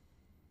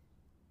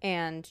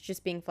 And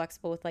just being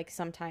flexible with, like,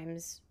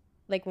 sometimes,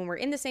 like, when we're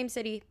in the same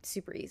city,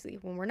 super easy.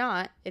 When we're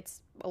not, it's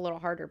a little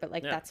harder, but,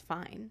 like, that's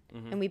fine.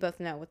 And we both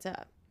know what's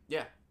up.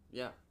 Yeah.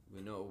 Yeah.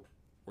 We know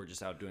we're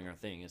just out doing our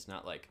thing. It's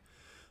not like,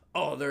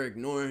 oh, they're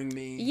ignoring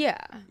me.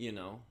 Yeah. You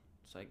know,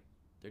 it's like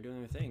they're doing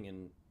their thing,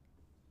 and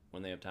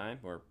when they have time,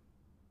 or,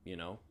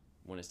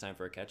 when it's time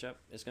for a catch up,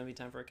 it's going to be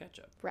time for a catch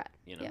up. Right.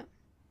 Yeah.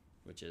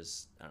 Which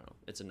is, I don't know,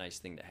 it's a nice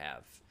thing to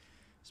have,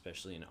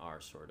 especially in our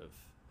sort of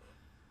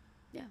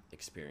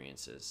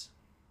experiences.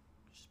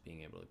 Just being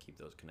able to keep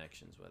those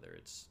connections, whether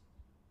it's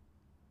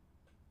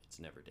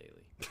never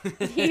daily.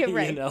 Yeah,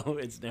 right.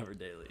 It's never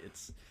daily.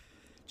 It's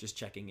just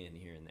checking in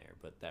here and there,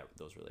 but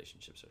those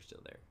relationships are still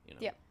there,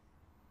 Yeah.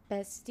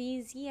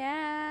 Besties,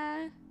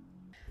 yeah.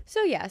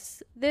 So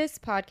yes, this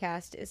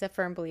podcast is a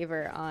firm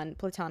believer on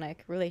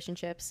platonic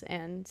relationships,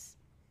 and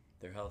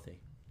they're healthy.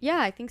 Yeah,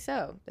 I think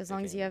so. As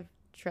long as you have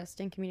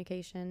trust and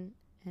communication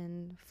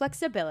and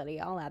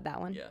flexibility. I'll add that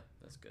one. Yeah,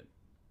 that's good.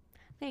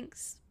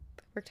 Thanks.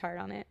 Worked hard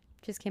on it.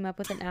 Just came up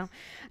with it now.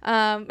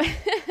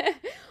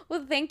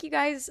 Well, thank you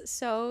guys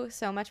so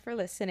much for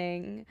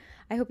listening.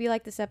 I hope you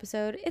liked this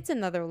episode. It's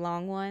another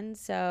long one,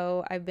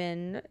 so I've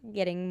been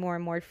getting more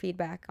and more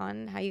feedback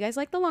on how you guys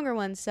like the longer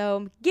ones, so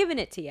I'm giving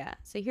it to you.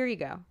 So here you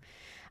go.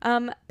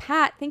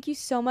 Pat, thank you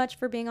so much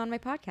for being on my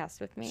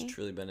podcast with me. It's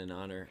truly been an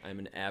honor. I'm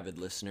an avid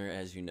listener,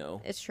 as you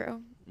know. It's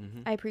true.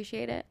 I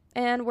appreciate it.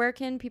 And where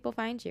can people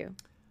find you?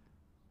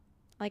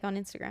 Like on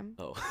Instagram.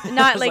 Oh.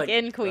 Not like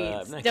in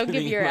Queens. Don't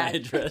give your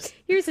address.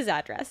 Here's his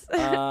address.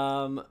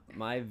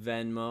 My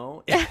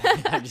Venmo.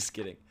 I'm just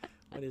kidding.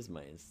 What is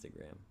my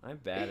Instagram? I'm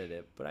bad at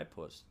it, but I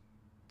post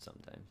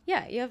sometimes.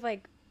 Yeah, you have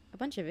like a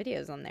bunch of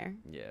videos on there.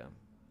 Yeah.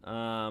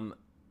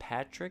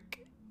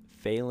 Patrick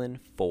Phelan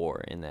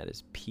 4, and that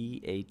is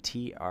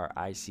PATRICK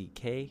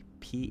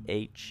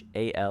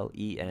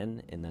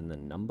PHALEN, and then the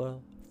number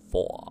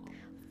 4.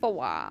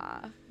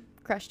 4.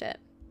 Crushed it.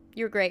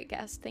 You're a great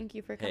guest. Thank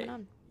you for coming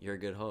on. You're a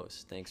good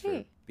host. Thanks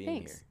for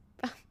being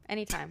here.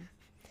 Anytime.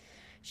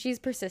 She's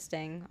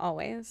persisting,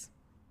 always.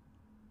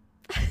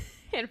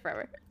 And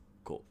forever.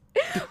 Cool.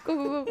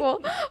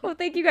 Cool. Well,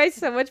 thank you guys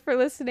so much for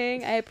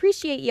listening. I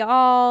appreciate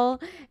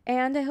y'all.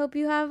 And I hope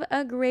you have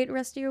a great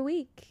rest of your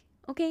week.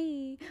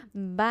 Okay.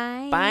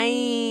 Bye.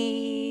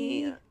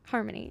 Bye.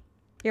 Harmony.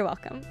 You're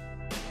welcome.